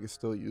don't know if you can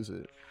still use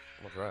it.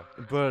 I'm gonna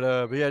try.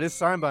 But yeah, it is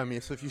signed by me.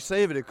 So if you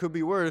save it, it could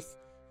be worth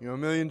 $1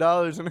 million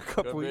in a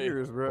couple Could be.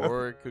 years, bro.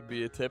 Or it could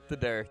be a tip to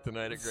Derek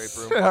tonight at Grape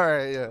Room. All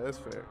right, yeah, that's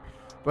fair.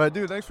 But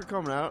dude, thanks for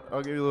coming out.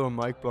 I'll give you a little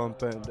mic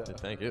bump and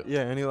Thank you. yeah.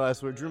 Any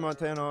last word? Drew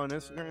Montana on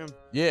Instagram.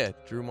 Yeah,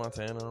 Drew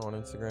Montana on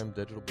Instagram,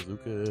 Digital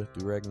Bazooka,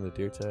 Durag and the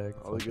Deer Tag.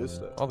 All the good fucking-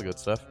 stuff. All the good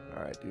stuff.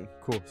 All right, dude.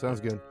 Cool. Sounds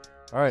good.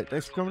 All right,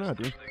 thanks for coming out,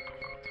 dude.